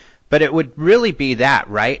interesting, but it would really be that,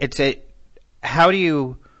 right? How do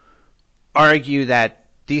you argue that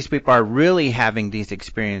these people are really having these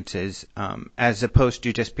experiences, as opposed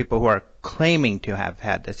to just people who are claiming to have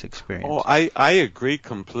had this experience? Oh, I agree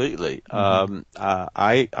completely. Mm-hmm.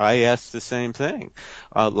 I asked the same thing.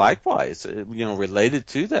 Likewise, related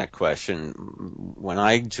to that question, when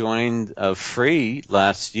I joined Free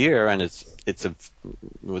last year, and it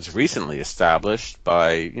was recently established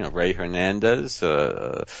by Ray Hernandez,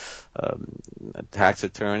 a tax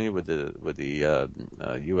attorney with the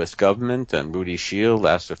U.S. government, and Rudy Shield,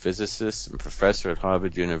 astrophysicist and professor at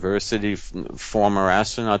Harvard University, former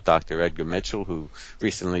astronaut Dr. Edgar Mitchell, who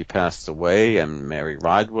recently passed away, and Mary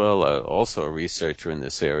Rodwell, also a researcher in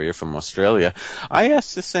this area from Australia. I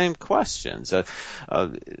asked the same questions.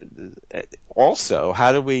 Also,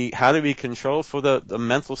 how do we control for the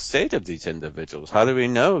mental state of these individuals? How do we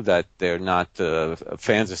know that they're not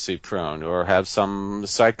fantasy prone or have some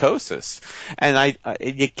psychosis? And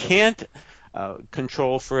you can't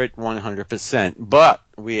control for it 100%, but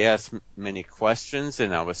we ask many questions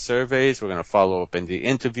in our surveys. We're going to follow up in the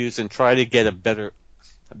interviews and try to get a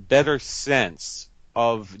better sense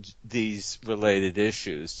of these related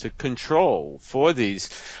issues to control for these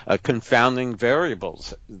confounding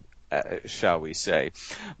variables, shall we say.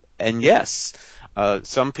 And yes,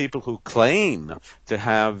 some people who claim to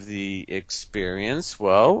have the experience,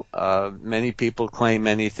 many people claim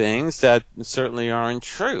many things that certainly aren't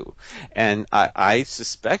true. And I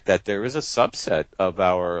suspect that there is a subset of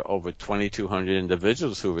our over 2,200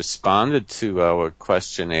 individuals who responded to our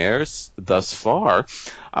questionnaires thus far.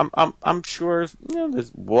 I'm sure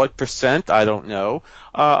what percent, I don't know,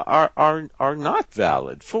 are not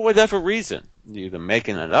valid for whatever reason. Either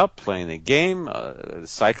making it up, playing a game,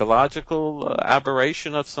 psychological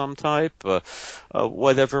aberration of some type,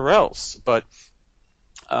 whatever else. But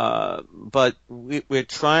we're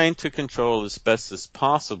trying to control as best as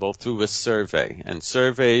possible through a survey, and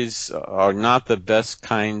surveys are not the best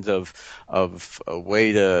kind of a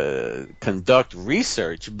way to conduct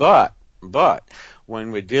research. But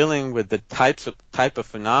when we're dealing with the type of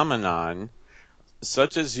phenomenon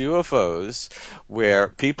such as UFOs, where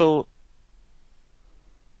people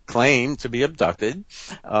claim to be abducted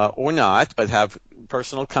or not, but have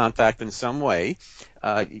personal contact in some way,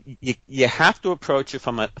 you have to approach it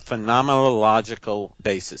from a phenomenological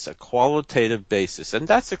basis, a qualitative basis, and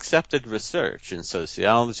that's accepted research in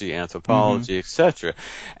sociology, anthropology, etc.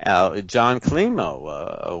 John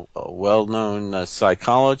Klimo, a well-known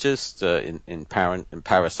psychologist in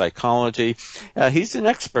parapsychology, he's an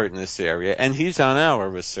expert in this area, and he's on our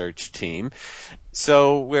research team.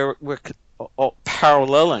 So we're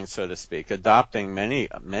paralleling, so to speak, adopting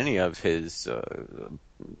many of his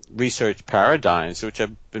research paradigms, which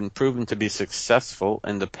have been proven to be successful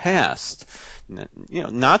in the past.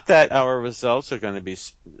 Not that our results are going to be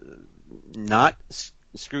not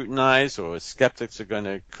scrutinized, or skeptics are going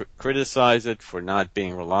to criticize it for not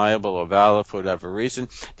being reliable or valid for whatever reason.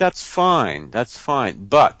 That's fine.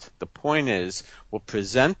 But the point is, we'll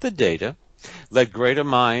present the data, let greater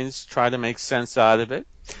minds try to make sense out of it,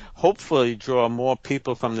 hopefully draw more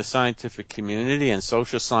people from the scientific community and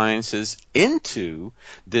social sciences into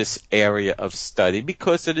this area of study,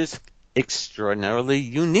 because it is extraordinarily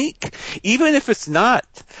unique. Even if it's not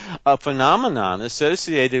a phenomenon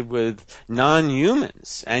associated with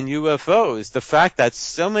non-humans and UFOs, the fact that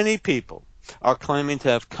so many people are claiming to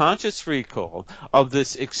have conscious recall of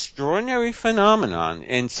this extraordinary phenomenon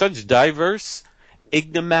in such diverse,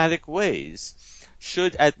 enigmatic ways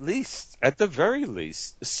should at the very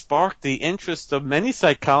least, spark the interest of many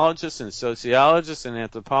psychologists and sociologists and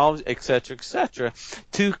anthropologists, etc.,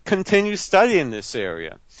 to continue studying this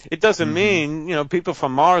area. It doesn't mean, people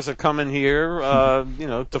from Mars are coming here,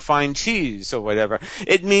 to find cheese or whatever.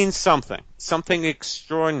 It means something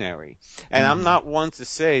extraordinary. And I'm not one to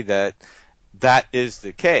say that is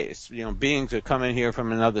the case. Beings are coming here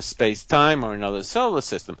from another space-time or another solar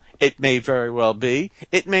system. It may very well be.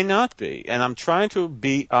 It may not be. And I'm trying to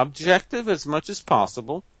be objective as much as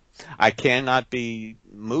possible. I cannot be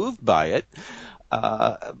moved by it.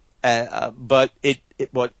 But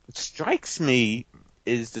what strikes me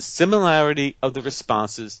is the similarity of the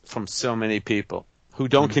responses from so many people who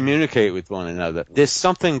don't communicate with one another. There's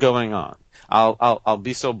something going on. I'll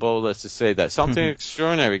be so bold as to say that something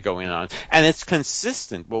extraordinary going on, and it's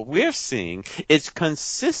consistent. What we're seeing is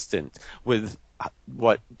consistent with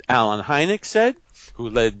what Alan Hynek said, who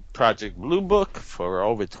led Project Blue Book for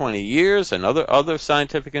over 20 years, and other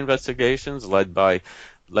scientific investigations led by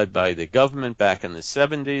the government back in the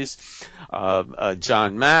 70s.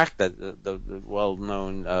 John Mack, the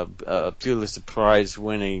well-known Pulitzer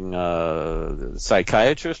Prize-winning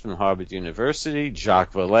psychiatrist from Harvard University,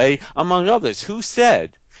 Jacques Vallée, among others, who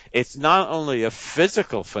said it's not only a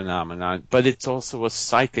physical phenomenon, but it's also a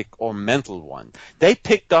psychic or mental one. They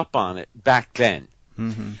picked up on it back then.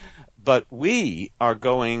 But we are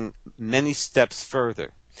going many steps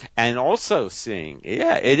further. And also seeing,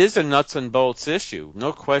 it is a nuts and bolts issue,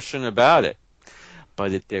 no question about it.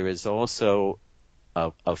 But there is also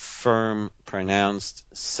a firm, pronounced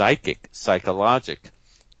psychologic,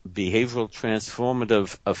 behavioral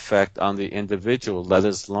transformative effect on the individual that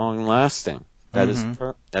is long-lasting, that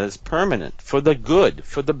is permanent, for the good,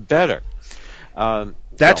 for the better.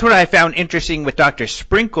 That's what I found interesting with Dr.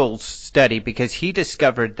 Sprinkle's study, because he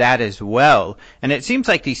discovered that as well. And it seems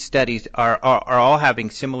like these studies are all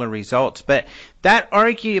having similar results. But that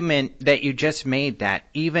argument that you just made, that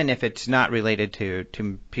even if it's not related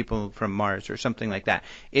to people from Mars or something like that,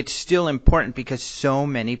 it's still important because so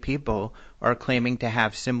many people are claiming to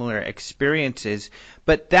have similar experiences.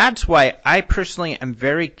 But that's why I personally am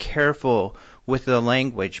very careful with the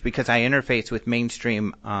language, because I interface with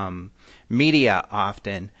mainstream media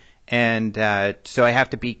often, and so I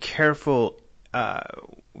have to be careful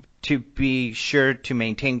to be sure to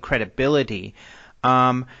maintain credibility.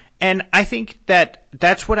 And I think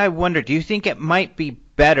that's what I wonder. Do you think it might be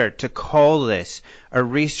better to call this a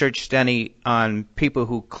research study on people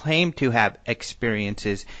who claim to have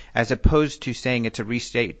experiences, as opposed to saying it's a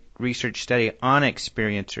research study on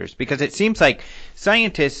experiencers? Because it seems like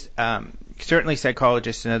scientists, certainly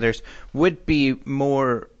psychologists and others, would be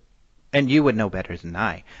more, and you would know better than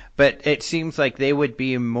I, but it seems like they would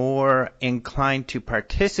be more inclined to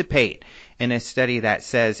participate in a study that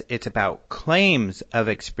says it's about claims of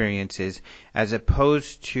experiences, as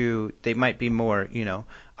opposed to, they might be more,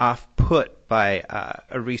 off-put by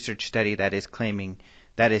a research study that is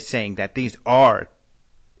saying that these are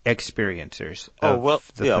experiencers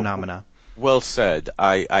of the phenomena. Well said.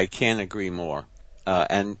 I can't agree more.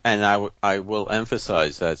 And I will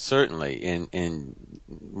emphasize that certainly in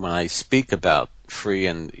when I speak about free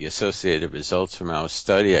and the associated results from our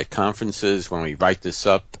study at conferences, when we write this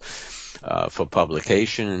up for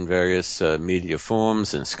publication in various media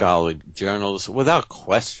forms and scholarly journals, without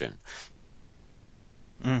question,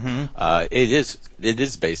 Mm-hmm. It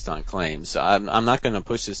is based on claims. I'm not going to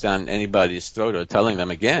push this down anybody's throat or telling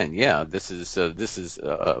them again. Yeah, this is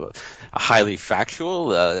highly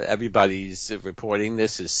factual. Everybody's reporting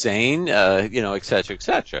this is sane. Et cetera, et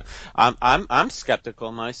cetera. I'm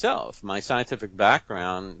skeptical myself. My scientific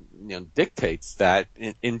background, dictates that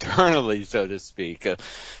internally, so to speak.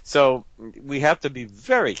 So we have to be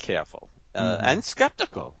very careful. And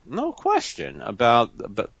skeptical, no question, about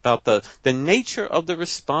the nature of the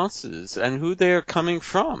responses and who they are coming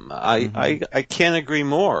from. I can't agree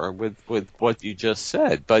more with what you just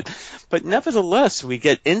said, but nevertheless, we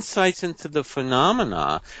get insights into the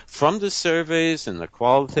phenomena from the surveys and the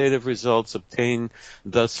qualitative results obtained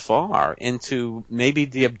thus far into maybe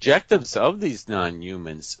the objectives of these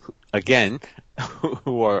non-humans, again,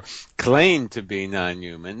 who are claimed to be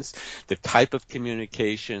non-humans, the type of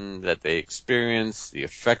communication that they experience, the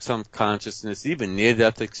effects on consciousness, even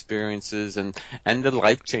near-death experiences, and the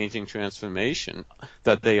life-changing transformation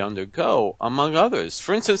that they undergo, among others.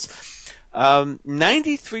 For instance,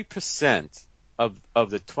 93% of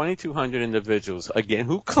the 2,200 individuals, again,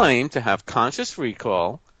 who claim to have conscious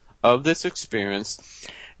recall of this experience,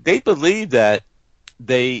 they believe that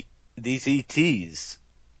these ETs,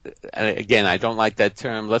 again, I don't like that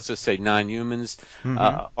term, let's just say non-humans,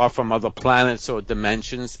 are from other planets or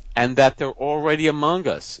dimensions, and that they're already among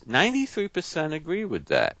us. 93% agree with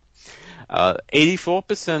that.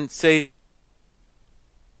 84% say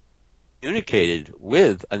communicated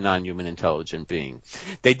with a non-human intelligent being.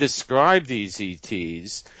 They describe these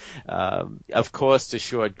ETs. Of course, the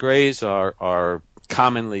short grays are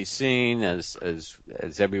commonly seen, as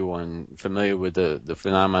everyone familiar with the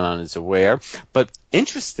phenomenon is aware. But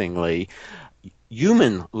interestingly,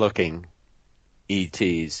 human-looking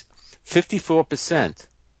ETs, 54%.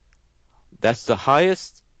 That's the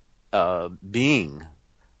highest being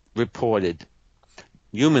reported.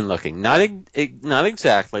 Human-looking, not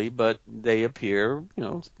exactly, but they appear,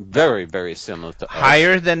 very, very similar to us.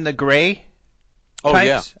 Higher than the gray Oh, types?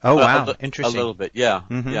 yeah. Oh, wow. Interesting. A little bit, yeah,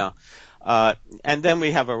 yeah. And then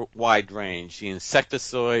we have a wide range. The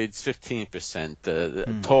insectoids, 15%.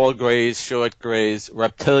 The tall grays, short grays,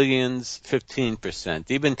 reptilians,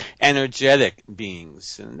 15%. Even energetic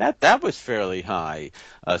beings, and that was fairly high.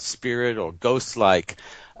 Spirit or ghost-like.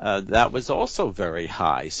 That was also very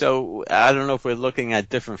high. So I don't know if we're looking at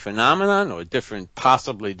different phenomenon or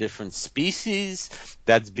possibly different species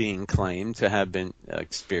that's being claimed to have been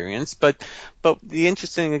experienced. But the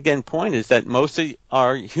interesting, again, point is that mostly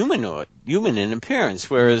are human in appearance,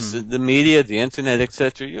 whereas the media, the internet,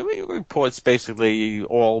 etc., reports basically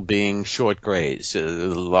all being short grays,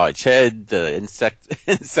 large head,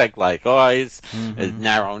 insect-like eyes,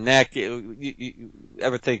 narrow neck. You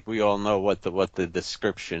ever think we all know what the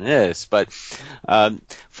description is? But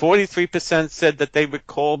 43% said that they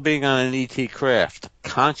recall being on an ET craft,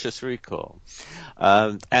 conscious recall.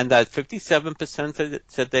 And that 57%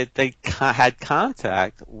 said that they had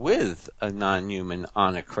contact with a non-human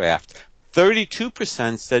on a craft.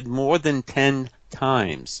 32% said more than 10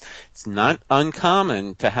 times. It's not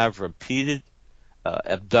uncommon to have repeated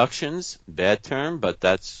abductions, bad term, but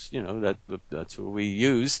that's what we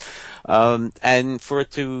use, and for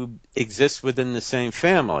it to exist within the same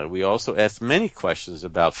family. We also ask many questions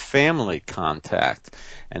about family contact,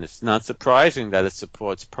 and it's not surprising that it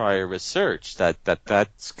supports prior research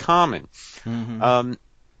that's common.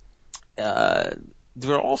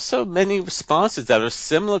 There are also many responses that are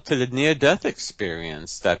similar to the near-death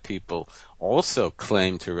experience that people also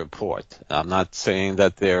claim to report. I'm not saying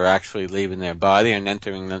that they're actually leaving their body and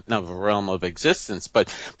entering another realm of existence,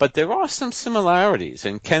 but there are some similarities.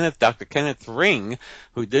 And Dr. Kenneth Ring,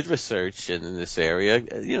 who did research in this area,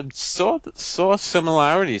 saw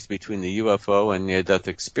similarities between the UFO and near-death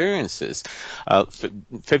experiences.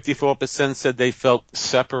 54% said they felt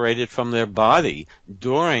separated from their body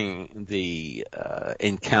during the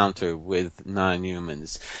encounter with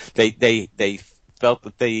non-humans. They felt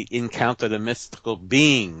that they encountered a mystical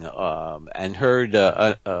being and heard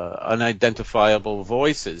unidentifiable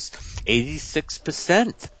voices.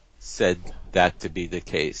 86% said that to be the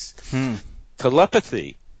case.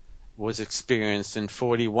 Telepathy was experienced in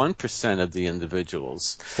 41% of the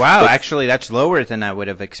individuals. Wow, actually, that's lower than I would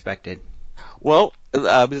have expected. Well,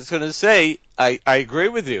 I was going to say, I agree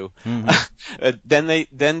with you. Then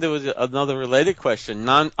there was another related question.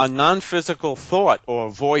 A non-physical thought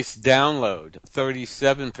or voice download,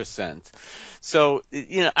 37%. So,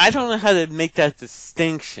 I don't know how to make that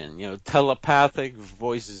distinction. Telepathic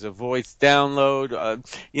voices, a voice download,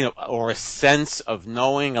 or a sense of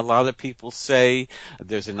knowing. A lot of people say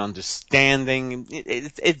there's an understanding.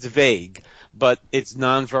 It's vague, but it's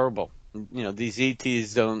nonverbal. these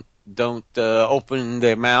ETs don't open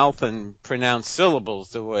their mouth and pronounce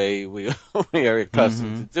syllables the way we we are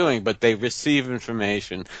accustomed to doing, but they receive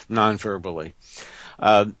information non-verbally.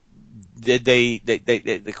 The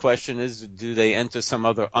question is, do they enter some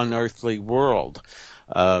other unearthly world?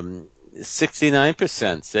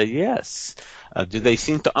 69% said yes. Do they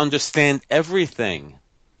seem to understand everything?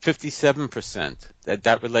 57%.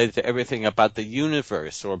 That related to everything about the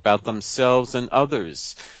universe or about themselves and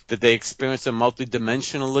others. Did they experience a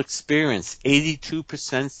multidimensional experience?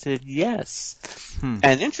 82% said yes.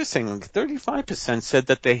 And interestingly, 35% said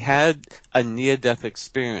that they had a near-death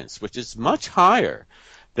experience, which is much higher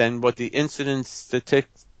than what the incidence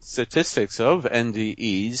statistics of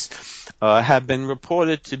NDEs have been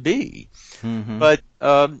reported to be. But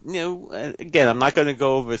again, I'm not going to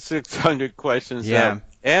go over 600 questions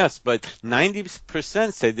asked, but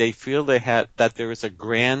 90% say they feel that there is a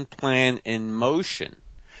grand plan in motion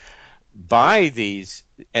by these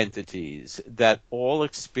entities that all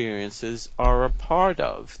experiences are a part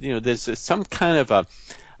of. There's some kind of a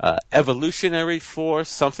evolutionary force,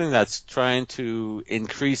 something that's trying to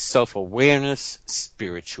increase self-awareness,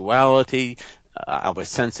 spirituality, our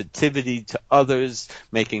sensitivity to others,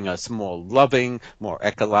 making us more loving, more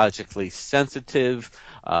ecologically sensitive,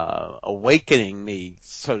 awakening me,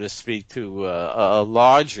 so to speak, to a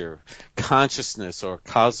larger consciousness or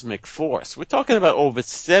cosmic force. We're talking about over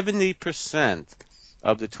 70%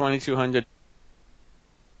 of the 2,200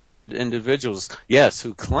 individuals,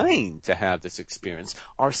 who claim to have this experience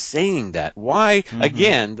are saying that. Why?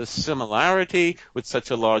 Again, the similarity with such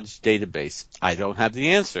a large database. I don't have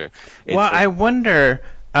the answer. I wonder,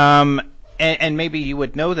 and maybe you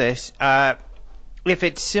would know this, if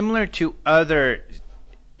it's similar to other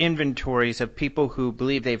inventories of people who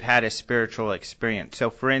believe they've had a spiritual experience. So,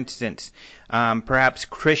 for instance, perhaps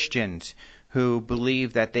Christians who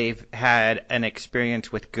believe that they've had an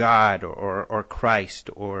experience with God or Christ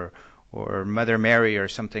or Mother Mary or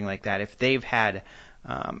something like that, if they've had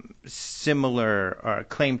similar or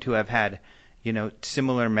claim to have had,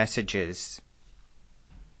 similar messages.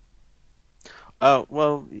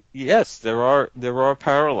 Well, yes, there are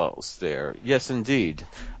parallels there. Yes, indeed.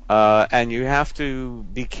 And you have to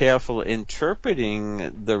be careful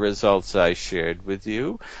interpreting the results I shared with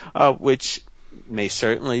you, which may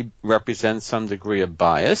certainly represent some degree of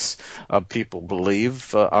bias. People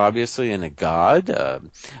believe, obviously, in a God,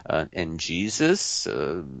 in Jesus,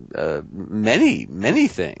 many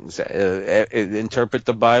things. Interpret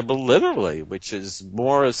the Bible literally, which is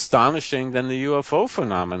more astonishing than the UFO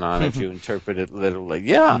phenomenon if you interpret it literally.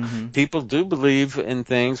 Yeah, people do believe in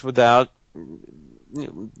things without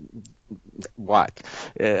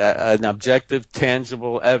an objective,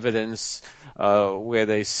 tangible evidence where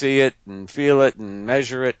they see it and feel it and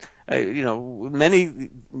measure it.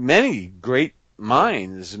 Many great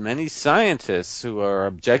minds, many scientists who are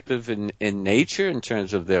objective in nature in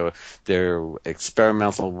terms of their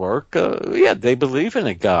experimental work, they believe in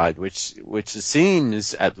a God, which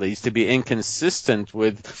seems at least to be inconsistent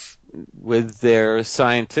with their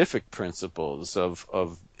scientific principles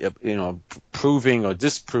of proving or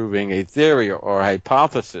disproving a theory or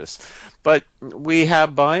hypothesis. But we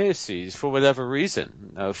have biases for whatever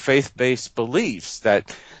reason, faith-based beliefs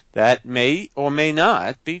that may or may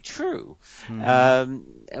not be true.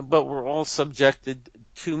 But we're all subjected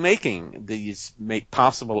to making these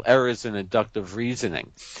possible errors in inductive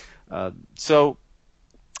reasoning. So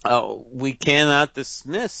we cannot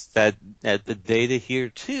dismiss that the data here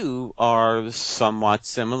too are somewhat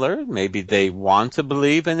similar. Maybe they want to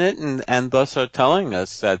believe in it and thus are telling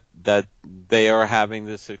us that they are having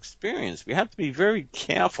this experience. We have to be very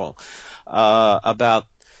careful about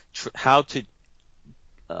how to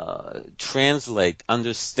translate,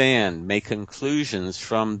 understand, make conclusions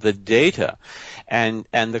from the data, and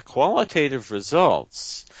the qualitative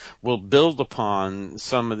results will build upon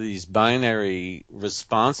some of these binary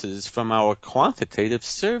responses from our quantitative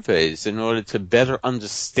surveys in order to better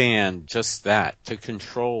understand just that, to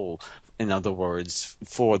control, in other words,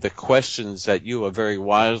 for the questions that you are very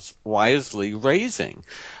wisely raising.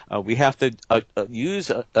 We have to use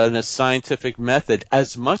a scientific method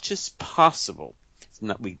as much as possible.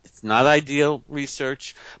 It's not ideal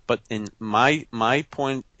research, but in my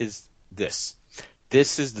point is this.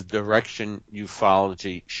 This is the direction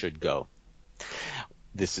ufology should go.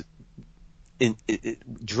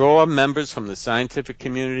 Draw members from the scientific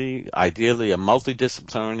community, ideally a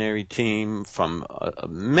multidisciplinary team from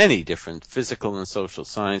many different physical and social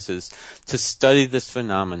sciences, to study this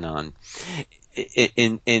phenomenon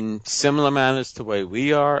in similar manners to the way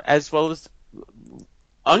we are, as well as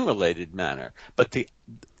unrelated manner. But the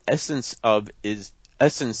essence of is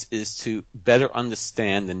essence is to better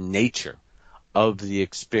understand the nature of the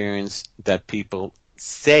experience that people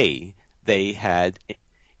say they had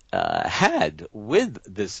with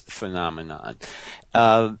this phenomenon,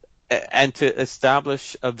 and to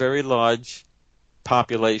establish a very large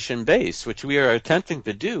population base, which we are attempting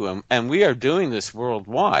to do, and we are doing this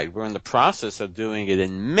worldwide. We're in the process of doing it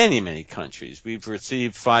in many, many countries. We've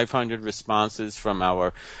received 500 responses from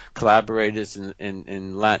our collaborators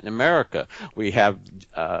in Latin America. We have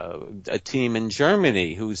a team in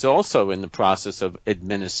Germany who's also in the process of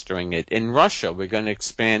administering it. In Russia, we're going to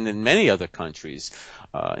expand in many other countries,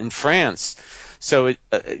 in France. So,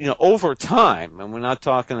 over time, and we're not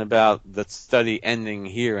talking about the study ending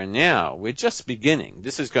here and now, we're just beginning.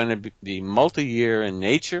 This is going to be multi-year in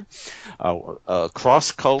nature,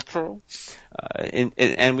 cross-cultural,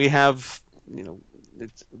 and we have,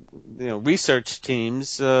 research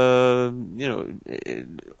teams, all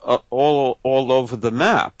over the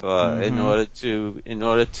map, in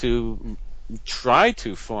order to try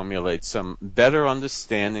to formulate some better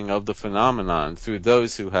understanding of the phenomenon through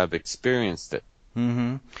those who have experienced it.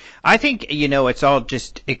 Mm-hmm. I think, it's all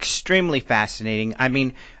just extremely fascinating. I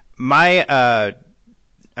mean, my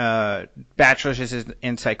bachelor's is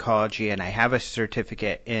in psychology, and I have a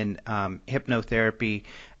certificate in hypnotherapy.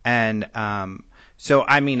 And so,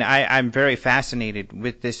 I mean, I'm very fascinated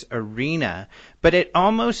with this arena. But it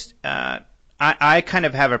almost, I kind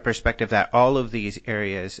of have a perspective that all of these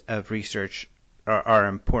areas of research are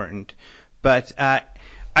important. But I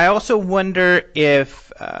also wonder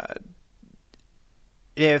if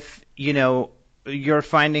your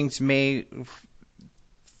findings may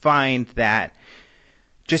find that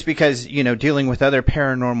just because, dealing with other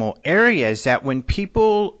paranormal areas, that when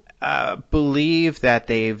people believe that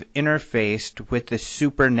they've interfaced with the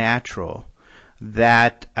supernatural,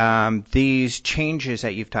 that these changes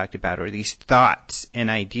that you've talked about, or these thoughts and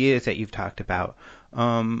ideas that you've talked about,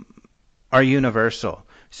 are universal.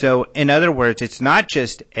 So, in other words, it's not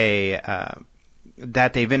just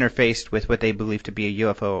that they've interfaced with what they believe to be a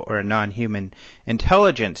UFO or a non-human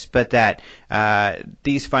intelligence, but that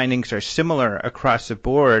these findings are similar across the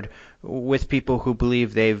board with people who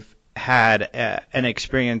believe they've had an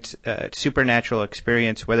experience, supernatural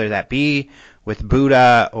experience, whether that be with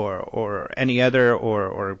Buddha or any other,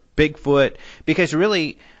 or Bigfoot, because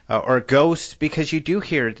really, or ghosts, because you do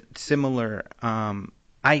hear similar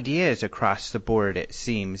ideas across the board, it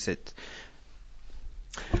seems.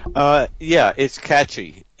 Yeah, it's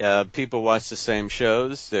catchy. People watch the same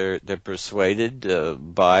shows. They're persuaded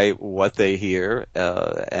by what they hear,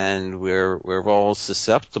 and we're all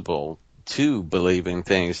susceptible to believing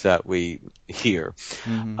things that we hear.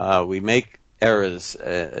 Mm-hmm. We make errors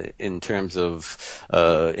in terms of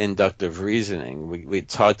inductive reasoning.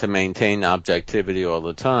 It's hard to maintain objectivity all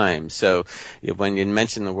the time. So when you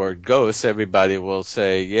mention the word ghost, everybody will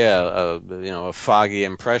say, a foggy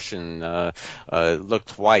impression,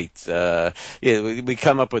 looked white. We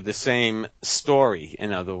come up with the same story,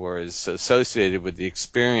 in other words, associated with the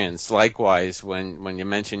experience. Likewise, when you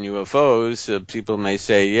mention UFOs, people may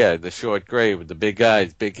say, the short gray with the big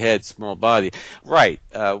eyes, big head, small body. Right.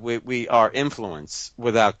 We are influence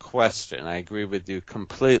without question. I agree with you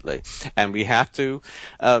completely, and we have to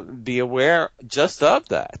be aware just of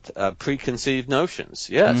that preconceived notions.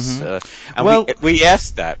 Yes, mm-hmm. And we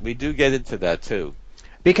ask that. We do get into that too.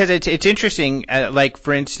 Because it's interesting, like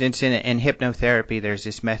for instance in hypnotherapy, there's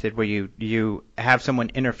this method where you have someone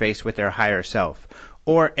interface with their higher self,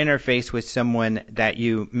 or interface with someone that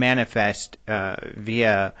you manifest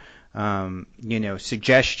via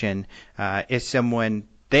suggestion, is someone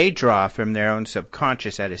they draw from their own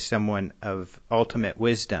subconscious, that is someone of ultimate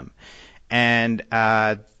wisdom. And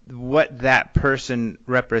what that person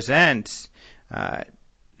represents,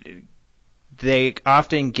 they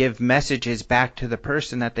often give messages back to the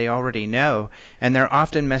person that they already know, and they're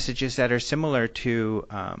often messages that are similar to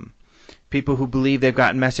people who believe they've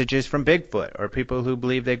gotten messages from Bigfoot, or people who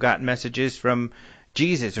believe they've gotten messages from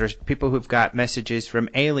Jesus, or people who've got messages from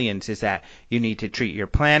aliens, is that you need to treat your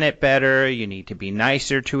planet better, you need to be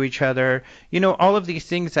nicer to each other. All of these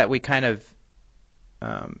things that we kind of,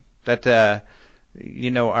 our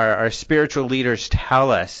spiritual leaders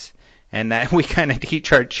tell us, and that we kind of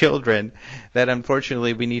teach our children, that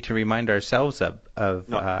unfortunately we need to remind ourselves of.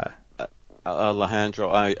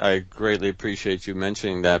 Alejandro, I greatly appreciate you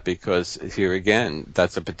mentioning that, because here again,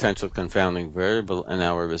 that's a potential confounding variable in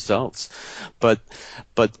our results. But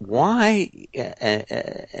why?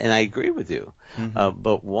 And I agree with you. Mm-hmm.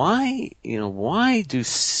 But why do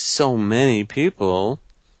so many people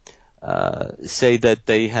say that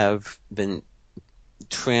they have been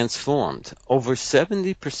transformed? Over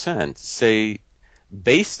 70% say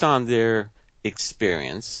based on their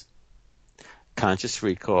experience, conscious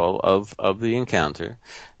recall of the encounter,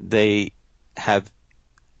 they have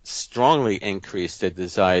strongly increased their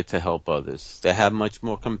desire to help others. They have much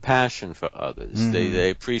more compassion for others. Mm-hmm. They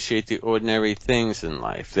appreciate the ordinary things in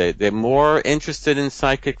life. They're more interested in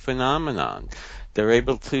psychic phenomenon. They're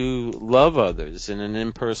able to love others in an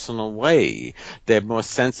impersonal way. They're more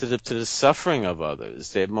sensitive to the suffering of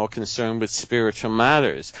others. They're more concerned with spiritual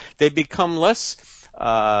matters. They become less,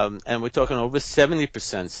 and we're talking over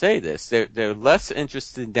 70% say this, they're less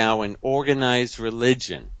interested now in organized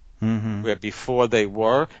religion, where before they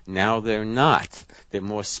were, now they're not. They're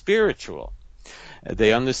more spiritual.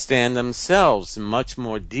 They understand themselves much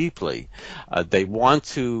more deeply. They want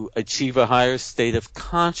to achieve a higher state of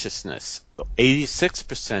consciousness.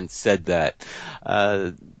 86% said that.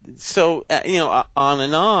 So, on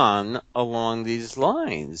and on along these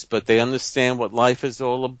lines. But they understand what life is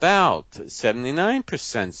all about.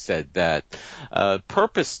 79% said that.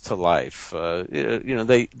 Purpose to life.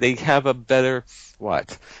 They have a better,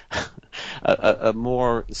 a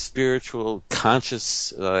more spiritual,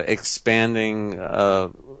 conscious, expanding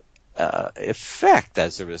effect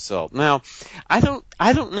as a result. Now, I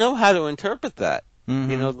don't know how to interpret that.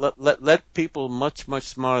 Let people much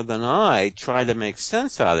smarter than I try to make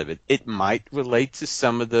sense out of it. It might relate to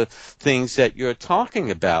some of the things that you're talking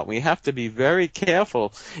about. We have to be very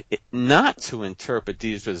careful not to interpret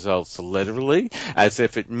these results literally, as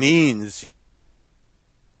if it means,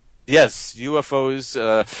 yes, UFOs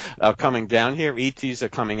are coming down here. ETs are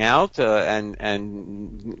coming out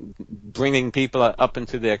and bringing people up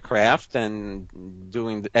into their craft and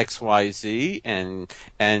doing the XYZ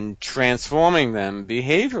and transforming them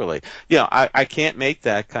behaviorally. I can't make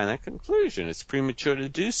that kind of conclusion. It's premature to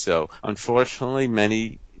do so. Unfortunately,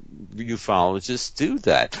 many ufologists do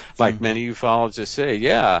that. Like many ufologists say,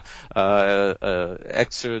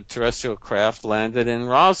 extraterrestrial craft landed in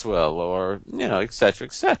Roswell, or et cetera,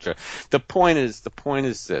 et cetera. The point is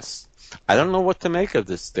this. I don't know what to make of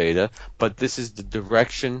this data, but this is the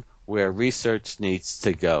direction where research needs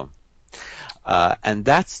to go. And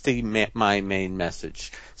that's my main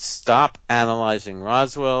message. Stop analyzing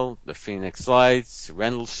Roswell, the Phoenix Lights,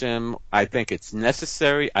 Rendlesham. I think it's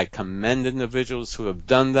necessary. I commend individuals who have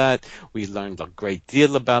done that. We learned a great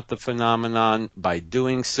deal about the phenomenon. By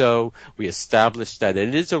doing so, we established that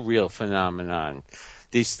it is a real phenomenon.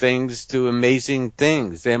 These things do amazing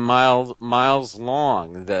things. They're miles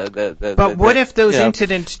long. But what if those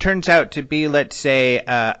incidents turns out to be, let's say,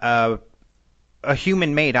 a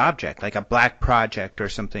human-made object, like a black project or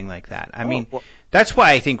something like that? I mean, that's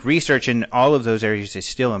why I think research in all of those areas is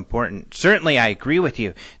still important. Certainly, I agree with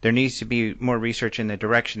you. There needs to be more research in the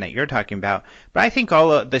direction that you're talking about. But I think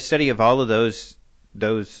the study of all of those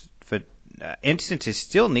instances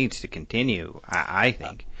still needs to continue, I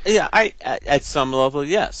think. At some level,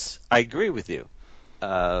 yes. I agree with you.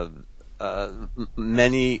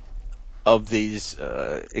 Many of these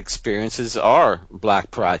experiences are black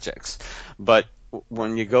projects. But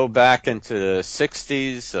when you go back into the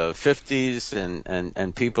 60s, 50s,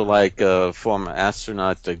 and people like former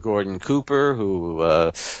astronaut Gordon Cooper, who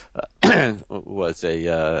was one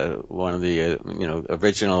of the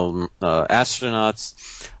original astronauts,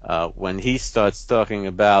 when he starts talking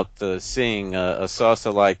about seeing a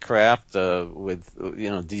saucer-like craft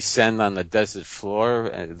descend on the desert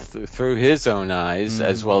floor through his own eyes,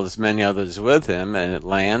 as well as many others with him, and it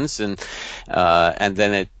lands, and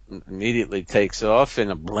then it immediately takes off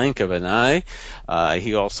in a blink of an eye.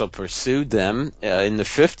 He also pursued them in the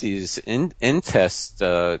 50s in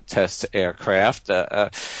test aircraft,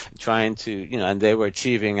 trying to, and they were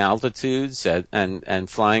achieving altitudes and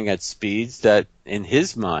flying at speeds that, in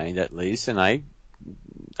his mind at least, and I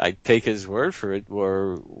take his word for it,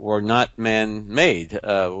 were not man-made,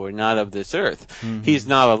 were not of this earth. He's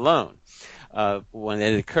not alone. When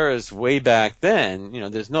it occurs way back then,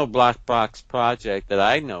 there's no black box project that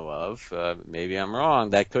I know of, maybe I'm wrong,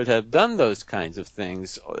 that could have done those kinds of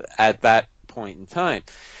things at that point in time.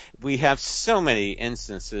 We have so many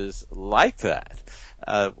instances like that,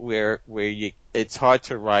 where it's hard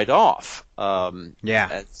to write off.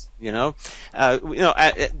 There's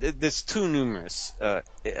too numerous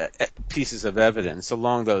pieces of evidence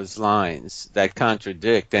along those lines that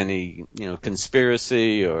contradict any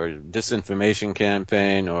conspiracy or disinformation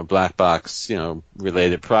campaign or black box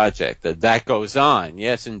related project. That goes on,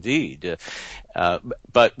 yes, indeed.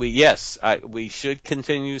 But we should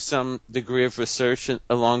continue some degree of research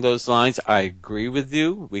along those lines. I agree with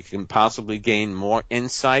you. We can possibly gain more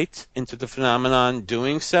insight into the phenomenon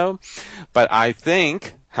doing so. But I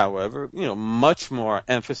think however, much more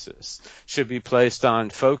emphasis should be placed on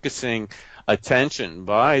focusing attention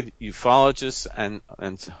by ufologists and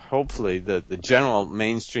hopefully the general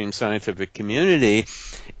mainstream scientific community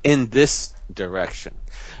in this direction.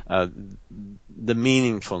 The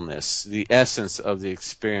meaningfulness, the essence of the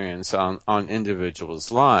experience on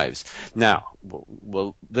individuals' lives. Now,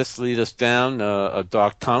 will this lead us down a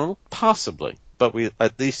dark tunnel? Possibly, but we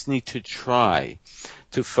at least need to try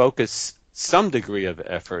to focus some degree of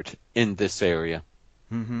effort in this area.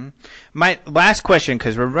 Mm-hmm. My last question,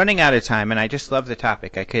 because we're running out of time, and I just love the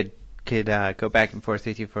topic. I could go back and forth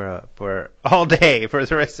with you for all day, for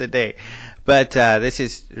the rest of the day. But this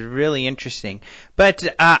is really interesting.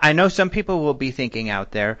 But I know some people will be thinking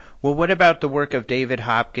out there, well, what about the work of David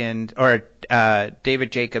Hopkins or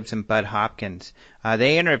David Jacobs and Bud Hopkins?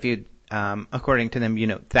 They interviewed, according to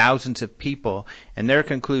them, thousands of people, and their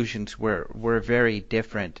conclusions were very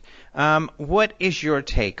different. What is your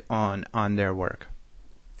take on their work?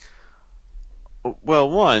 Well,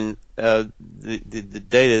 one, the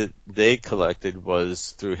data they collected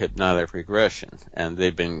was through hypnotic regression, and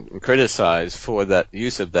they've been criticized for that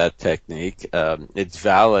use of that technique. It's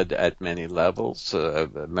valid at many levels.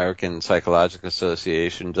 American Psychological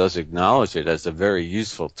Association does acknowledge it as a very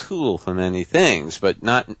useful tool for many things, but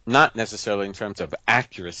not necessarily in terms of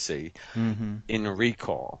accuracy in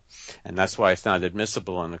recall, and that's why it's not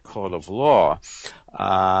admissible in a court of law.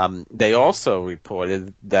 They also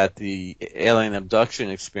reported that the alien abduction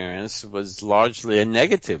experience was largely a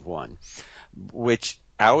negative one, which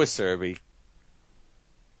our survey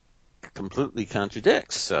completely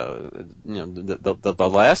contradicts. So, the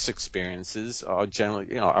last experiences are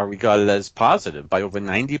generally, are regarded as positive by over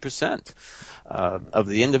 90%. Of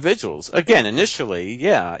the individuals. Again, initially,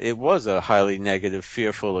 it was a highly negative,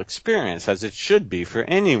 fearful experience, as it should be for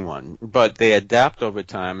anyone. But they adapt over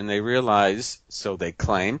time, and they realize, so they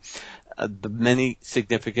claim, the many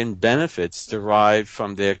significant benefits derived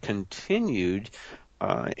from their continued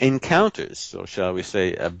encounters, so shall we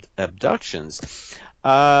say, abductions.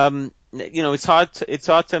 It's hard to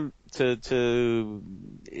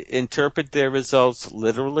interpret their results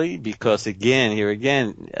literally, because they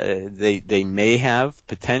may have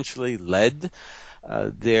potentially led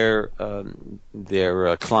their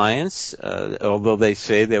clients, although they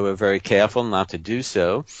say they were very careful not to do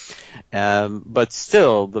so. But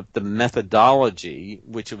still, the methodology,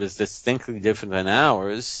 which was distinctly different than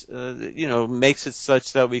ours, makes it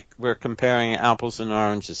such that we're comparing apples and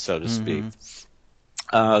oranges, so to speak.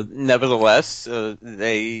 Nevertheless,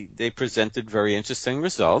 they presented very interesting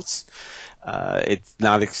results. It's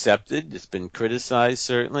not accepted. It's been criticized,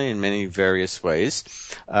 certainly, in many various ways.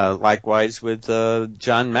 Likewise with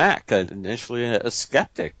John Mack, initially a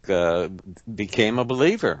skeptic, became a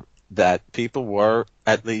believer. That people were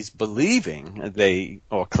at least believing,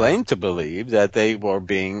 or claimed to believe, that they were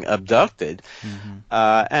being abducted.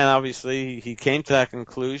 And obviously he came to that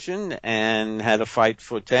conclusion and had a fight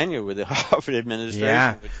for tenure with the Harvard administration.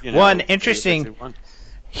 Yeah. Which, interesting.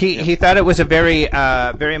 He thought it was a very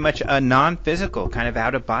much a non-physical, kind of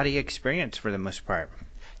out-of-body experience for the most part.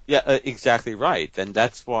 Yeah, exactly right. And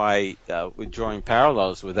that's why we're drawing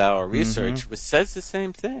parallels with our research, which says the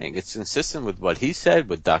same thing. It's consistent with what he said,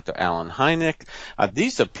 with Dr. Alan Hynek.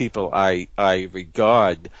 These are people I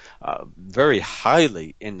regard very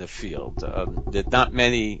highly in the field. There are not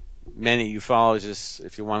many ufologists,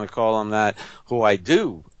 if you want to call them that, who I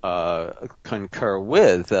do concur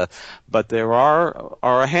with, but there are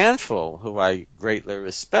a handful who I greatly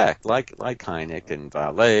respect, like Hynek and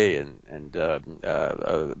Vallée and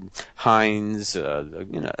Hines,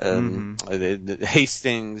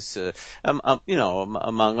 Hastings,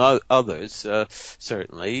 among others,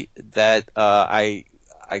 certainly, that I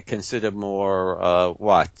consider more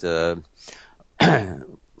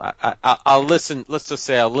I'll listen. Let's just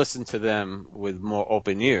say I'll listen to them with more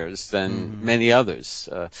open ears than many others.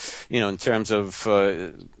 In terms of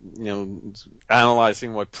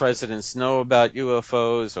analyzing what presidents know about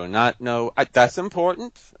UFOs or not know, that's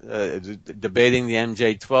important. Debating the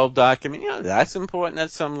MJ-12 document, that's important at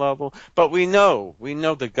some level. But we know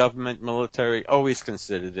the government, military always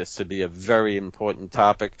consider this to be a very important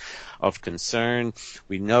topic of concern.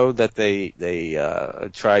 We know that they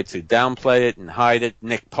try to downplay it and hide it.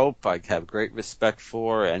 Nick Pope I have great respect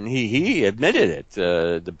for, and he admitted it.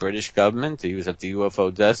 The British government, he was at the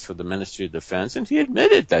UFO desk for the Ministry of Defense, and he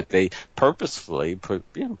admitted that they purposefully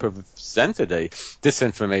presented a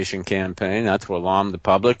disinformation campaign not to alarm the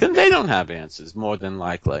public, and they don't have answers, more than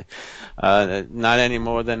likely. Not any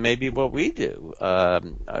more than maybe what we do. I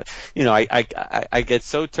get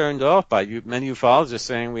so turned off by many ufologists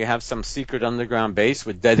saying we have some secret underground base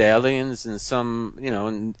with dead aliens and some,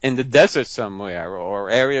 in the desert somewhere, or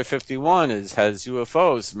Area 51 has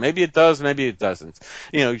UFOs. Maybe it does, maybe it doesn't.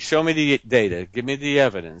 Show me the data, give me the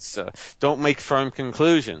evidence. Don't make firm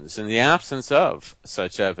conclusions in the absence of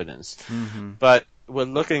such evidence. Mm-hmm. But we're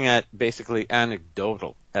looking at basically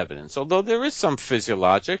anecdotal evidence, although there is some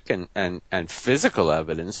physiologic and physical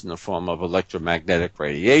evidence in the form of electromagnetic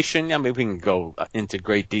radiation. I mean, we can go into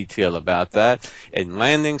great detail about that. In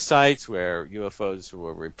landing sites where UFOs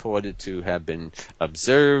were reported to have been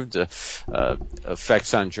observed,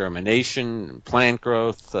 effects on germination, plant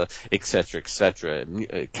growth, et cetera,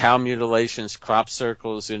 cow mutilations, crop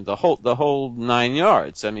circles, and the whole 9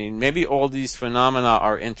 yards. I mean, maybe all these phenomena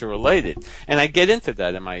are interrelated, and I get into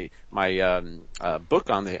that in my book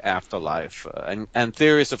on the afterlife and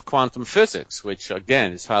theories of quantum physics, which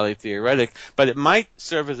again is highly theoretic, but it might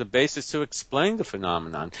serve as a basis to explain the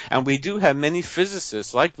phenomenon. And we do have many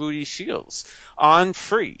physicists like Rudy Shields on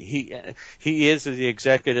Free. He is the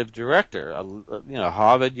executive director,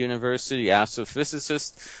 Harvard University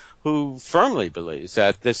astrophysicist, who firmly believes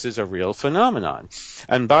that this is a real phenomenon.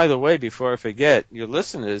 And by the way, before I forget, your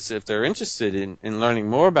listeners, if they're interested in learning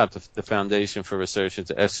more about the Foundation for Research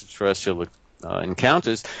into Extraterrestrial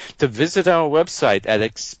Encounters, to visit our website at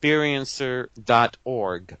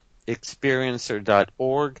experiencer.org.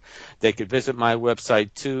 Experiencer.org. They could visit my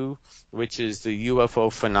website too, which is the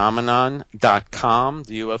UFO Phenomenon.com.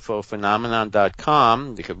 The UFO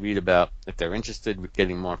Phenomenon.com. They could read about, if they're interested in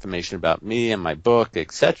getting more information about me and my book,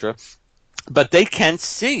 etc. But they can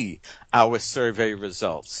see our survey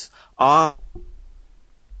results on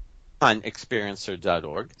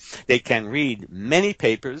experiencer.org. They can read many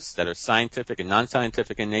papers that are scientific and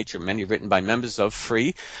non-scientific in nature, many written by members of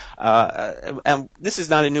Free. And this is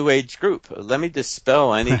not a new age group. Let me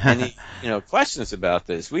dispel any questions about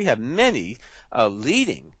this. We have many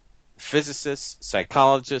leading physicists,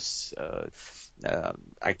 psychologists.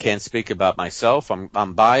 I can't speak about myself.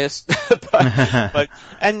 I'm biased, but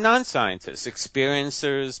and non-scientists,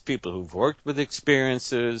 experiencers, people who've worked with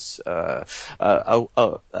experiencers.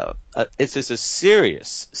 It is a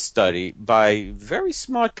serious study by very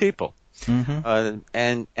smart people, and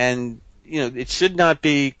it should not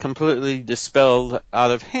be completely dispelled out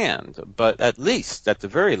of hand. But at the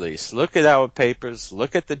very least, look at our papers,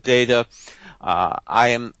 look at the data.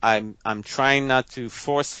 I'm trying not to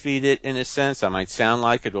force feed it in a sense. I might sound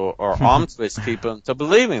like it or arm twist people into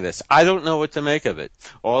believing this. I don't know what to make of it.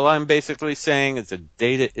 All I'm basically saying is the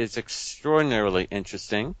data is extraordinarily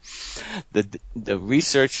interesting. The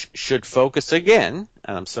research should focus again,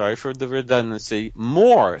 and I'm sorry for the redundancy,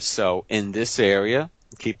 more so in this area.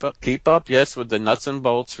 Keep up, yes, with the nuts and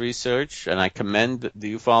bolts research, and I commend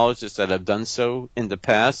the ufologists that have done so in the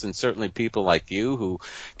past, and certainly people like you who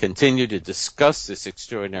continue to discuss this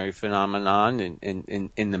extraordinary phenomenon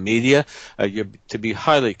in the media. You're to be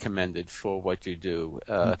highly commended for what you do.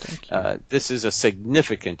 This is a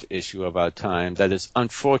significant issue of our time that is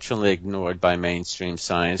unfortunately ignored by mainstream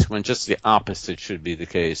science, when just the opposite should be the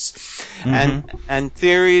case. And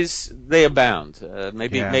theories, they abound.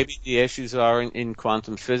 Maybe the issues are in quantum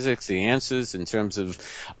physics, the answers in terms of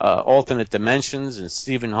alternate dimensions, and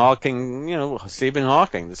Stephen Hawking,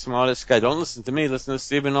 the smartest guy. Don't listen to me, listen to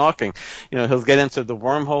Stephen Hawking. He'll get into the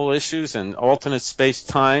wormhole issues and alternate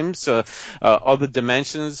space-times, other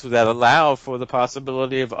dimensions that allow for the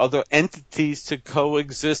possibility of other entities to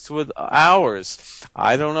coexist with ours.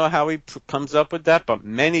 I don't know how he comes up with that, but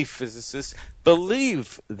many physicists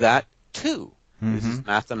believe that too. This is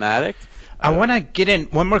mathematics. I want to get in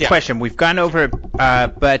one more question. We've gone over,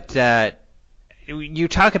 but you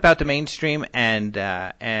talk about the mainstream and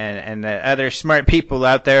the other smart people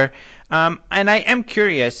out there, and I am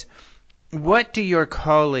curious, what do your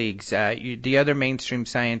colleagues, the other mainstream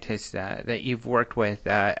scientists that you've worked with,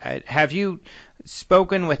 have you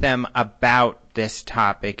spoken with them about this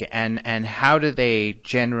topic, and how do they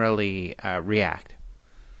generally react?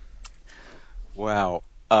 Wow.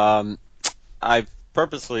 I've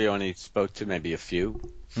purposely only spoke to maybe a few.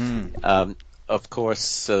 Of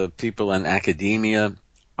course, people in academia,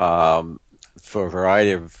 for a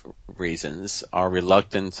variety of reasons, are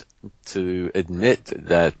reluctant to admit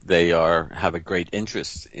that they have a great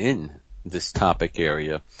interest in this topic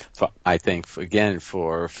area. I think, again,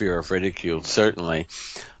 for fear of ridicule, certainly.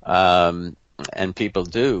 And people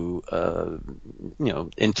do,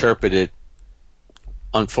 interpret it,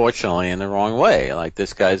 unfortunately, in the wrong way. Like,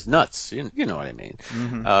 this guy's nuts. You know what I mean?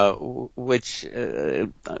 Which,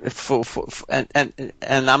 and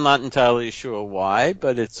I'm not entirely sure why,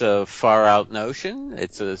 but it's a far out notion.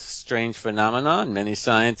 It's a strange phenomenon. Many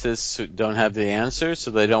scientists don't have the answer,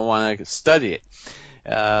 so they don't want to study it.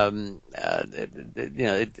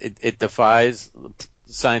 It defies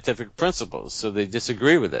scientific principles, so they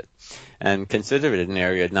disagree with it and consider it an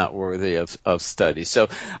area not worthy of study. So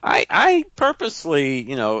I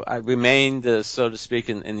purposely, I remained, so to speak,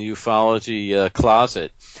 in the ufology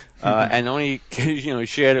closet, and only,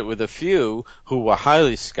 shared it with a few who were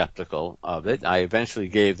highly skeptical of it. I eventually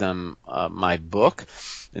gave them my book,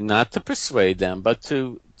 not to persuade them, but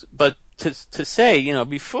to say,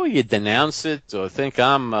 before you denounce it or think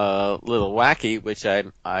I'm a little wacky, which I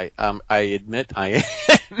admit I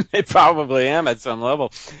probably am at some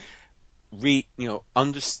level,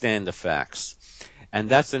 understand the facts. And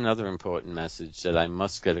that's another important message that I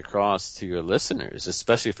must get across to your listeners,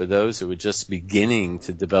 especially for those who are just beginning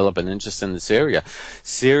to develop an interest in this area.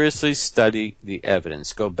 Seriously study the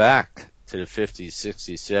evidence. Go back to the 50s,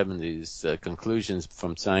 60s, 70s, conclusions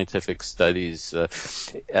from scientific studies,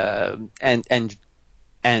 and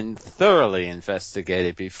thoroughly investigate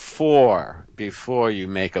it before you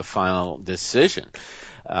make a final decision.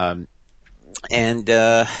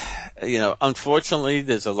 Unfortunately,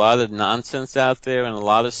 there's a lot of nonsense out there and a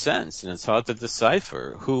lot of sense, and it's hard to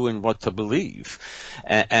decipher who and what to believe.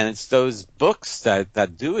 And it's those books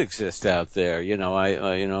that do exist out there.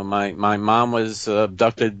 My mom was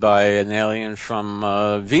abducted by an alien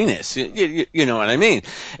from Venus. You know what I mean?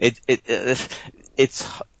 It's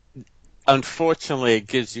unfortunately, it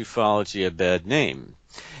gives ufology a bad name.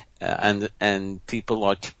 And people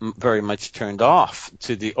are very much turned off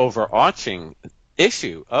to the overarching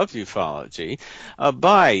issue of ufology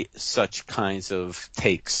by such kinds of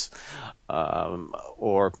takes,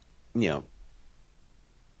 or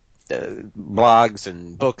blogs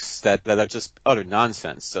and books that are just utter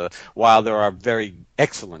nonsense. While there are very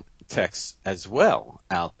excellent texts as well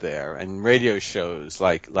out there, and radio shows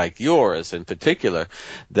like yours in particular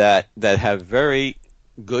that have very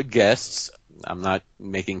good guests. I'm not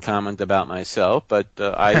making comment about myself, but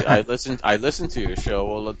I listen to your show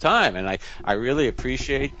all the time, and I really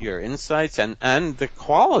appreciate your insights and the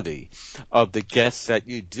quality of the guests that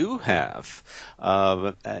you do have.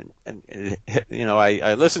 I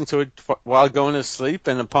listen to it while going to sleep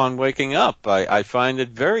and upon waking up. I find it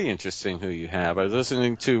very interesting who you have. I was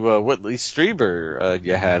listening to Whitley Strieber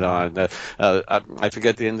you had on. I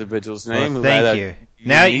forget the individual's name. Well, thank you.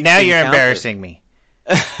 Now you're embarrassing me.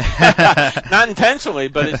 Not intentionally,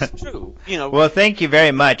 but it's true. Well, thank you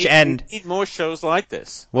very much, and we need more shows like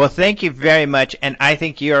this. Well, thank you very much, and I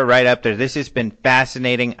think you are right up there. This has been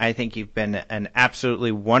fascinating. I think you've been an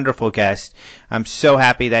absolutely wonderful guest. I'm so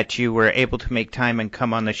happy that you were able to make time and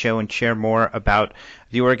come on the show and share more about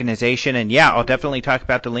the organization. And yeah, I'll definitely talk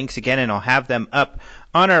about the links again, and I'll have them up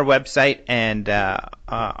on our website and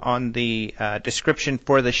on the description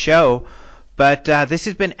for the show. But this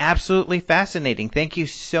has been absolutely fascinating. Thank you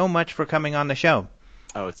so much for coming on the show.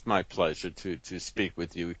 Oh, it's my pleasure to speak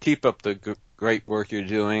with you. Keep up the great work you're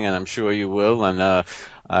doing, and I'm sure you will. And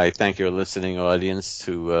I thank your listening audience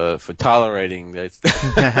for tolerating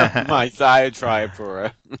my diatribe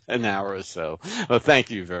for an hour or so. Well,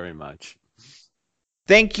 thank you very much.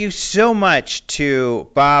 Thank you so much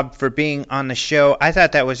to Bob for being on the show. I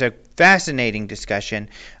thought that was a fascinating discussion.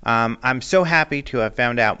 I'm so happy to have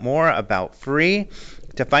found out more about FREE,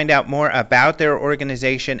 to find out more about their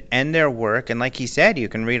organization and their work. And like he said, you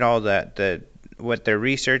can read all the what their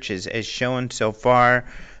research has shown so far.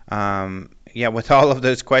 With all of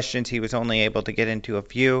those questions, he was only able to get into a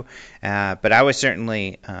few. But I was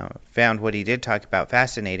certainly found what he did talk about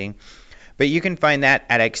fascinating. But you can find that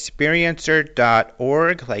at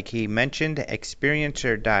experiencer.org, like he mentioned,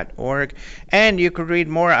 experiencer.org. And you can read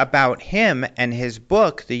more about him and his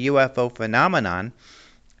book, The UFO Phenomenon,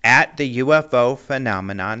 at the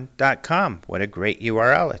UFOphenomenon.com. What a great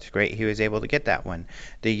URL. It's great he was able to get that one.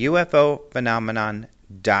 The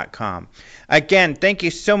UFOphenomenon.com. Again, thank you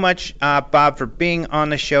so much, Bob, for being on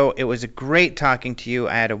the show. It was great talking to you.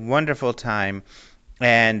 I had a wonderful time.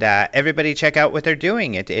 And everybody check out what they're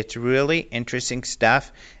doing. It's really interesting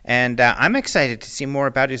stuff. And I'm excited to see more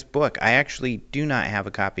about his book. I actually do not have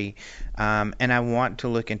a copy, and I want to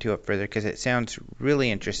look into it further because it sounds really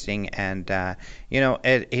interesting. And,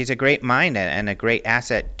 he's a great mind and a great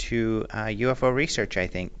asset to UFO research, I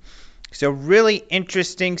think. So really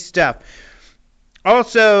interesting stuff.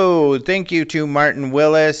 Also, thank you to Martin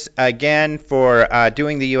Willis again for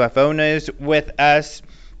doing the UFO news with us.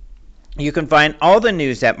 You can find all the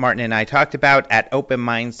news that Martin and I talked about at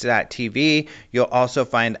openminds.tv. You'll also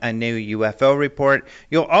find a new UFO report.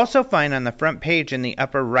 You'll also find on the front page in the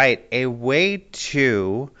upper right a way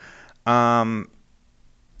to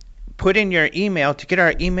put in your email to get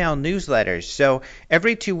our email newsletters. So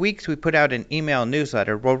every 2 weeks we put out an email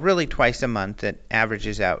newsletter. Well, really twice a month. It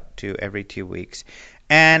averages out to every 2 weeks.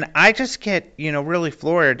 And I just get, really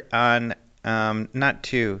floored on, not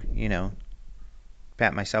to,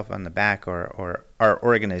 pat myself on the back or our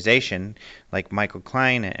organization, like Michael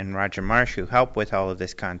Klein and Roger Marsh, who help with all of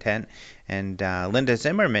this content, and Linda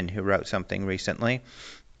Zimmerman, who wrote something recently,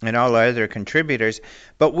 and all our other contributors.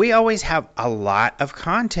 But we always have a lot of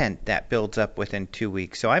content that builds up within 2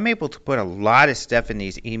 weeks. So I'm able to put a lot of stuff in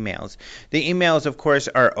these emails. The emails, of course,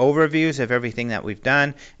 are overviews of everything that we've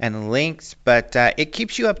done and links, but it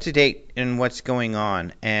keeps you up to date in what's going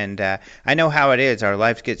on. And I know how it is. Our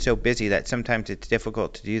lives get so busy that sometimes it's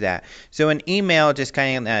difficult to do that. So an email just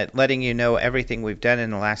kind of letting you know everything we've done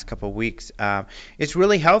in the last couple of weeks is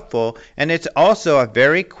really helpful. And it's also a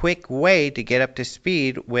very quick way to get up to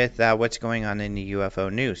speed with what's going on in the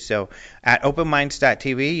UFO news. So at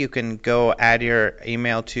openminds.tv, you can go add your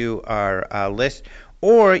email to our list,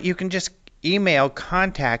 or you can just email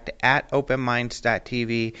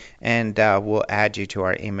contact@openminds.tv, and we'll add you to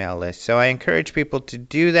our email list. So I encourage people to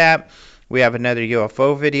do that. We have another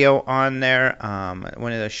UFO video on there,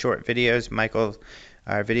 one of those short videos Michael,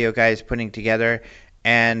 our video guy, is putting together.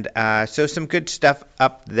 And so some good stuff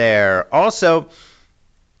up there. Also,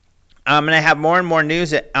 I'm going to have more and more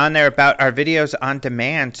news on there about our videos on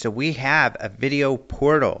demand. So we have a video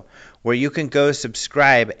portal where you can go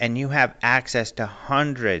subscribe, and you have access to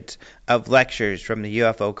hundreds of lectures from the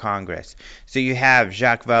UFO Congress. So you have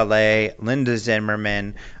Jacques Vallée, Linda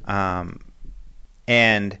Zimmerman,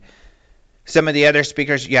 and some of the other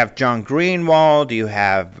speakers. You have John Greenwald, you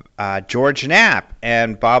have George Knapp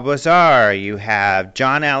and Bob Lazar, you have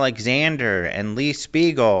John Alexander and Lee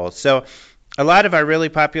Spiegel. So a lot of our really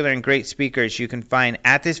popular and great speakers you can find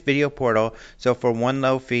at this video portal. So for one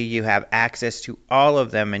low fee, you have access to all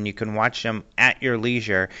of them, and you can watch them at your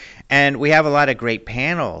leisure. And we have a lot of great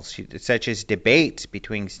panels, such as debates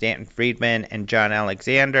between Stanton Friedman and John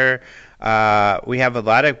Alexander. We have a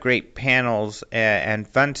lot of great panels and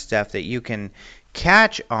fun stuff that you can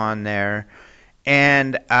catch on there.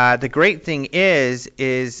 And the great thing is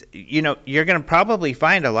you're going to probably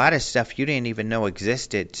find a lot of stuff you didn't even know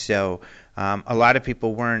existed. So a lot of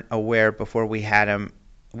people weren't aware before we had them.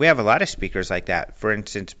 We have a lot of speakers like that. For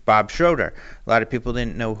instance, Bob Schroeder. A lot of people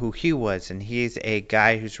didn't know who he was, and he's a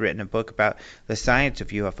guy who's written a book about the science of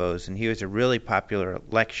UFOs, and he was a really popular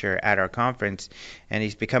lecturer at our conference, and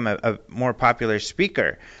he's become a more popular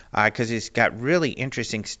speaker because he's got really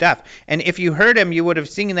interesting stuff. And if you heard him, you would have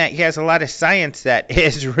seen that he has a lot of science that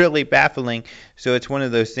is really baffling, so it's one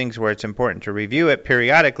of those things where it's important to review it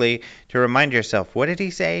periodically to remind yourself, what did he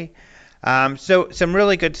say? So some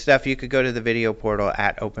really good stuff. You could go to the video portal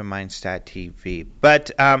at openminds.tv.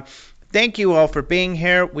 But thank you all for being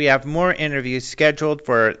here. We have more interviews scheduled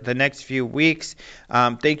for the next few weeks.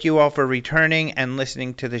 Thank you all for returning and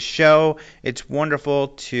listening to the show. It's wonderful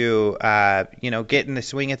to get in the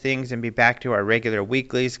swing of things and be back to our regular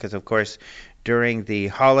weeklies because, of course, during the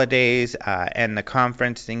holidays and the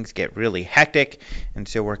conference, things get really hectic, and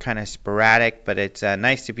so we're kind of sporadic, but it's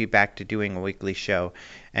nice to be back to doing a weekly show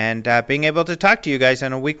and being able to talk to you guys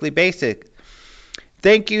on a weekly basis.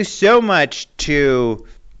 Thank you so much to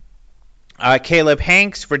Caleb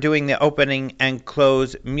Hanks for doing the opening and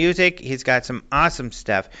close music. He's got some awesome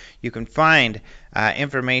stuff. You can find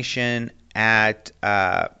information at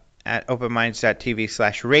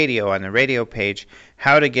openminds.tv/radio on the radio page,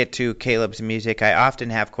 how to get to Caleb's music. I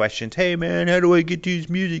often have questions. Hey man, how do I get to his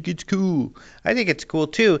music? It's cool. I think it's cool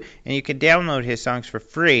too, and you can download his songs for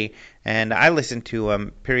free, and I listen to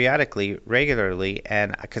him periodically, regularly,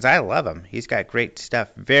 and because I love him. He's got great stuff.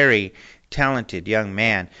 Very talented young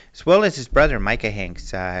man, as well as his brother Micah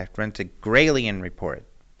Hanks runs a Graylian Report.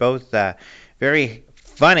 Both very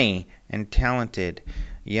funny and talented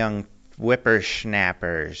young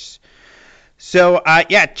whippersnappers. So,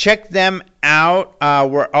 check them out.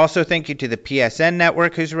 We're also thank you to the PSN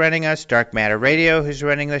Network who's running us, Dark Matter Radio who's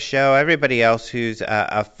running the show, everybody else who's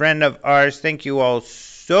a friend of ours. Thank you all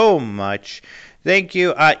so much. Thank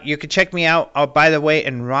you. You can check me out, by the way,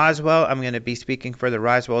 in Roswell. I'm going to be speaking for the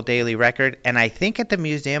Roswell Daily Record, and I think at the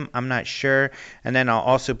museum. I'm not sure. And then I'll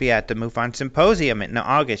also be at the MUFON Symposium in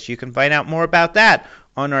August. You can find out more about that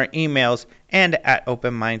on our emails and at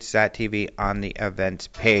openminds.tv on the events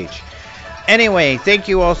page. Anyway, thank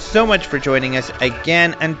you all so much for joining us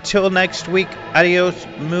again. Until next week, adios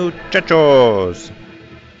muchachos.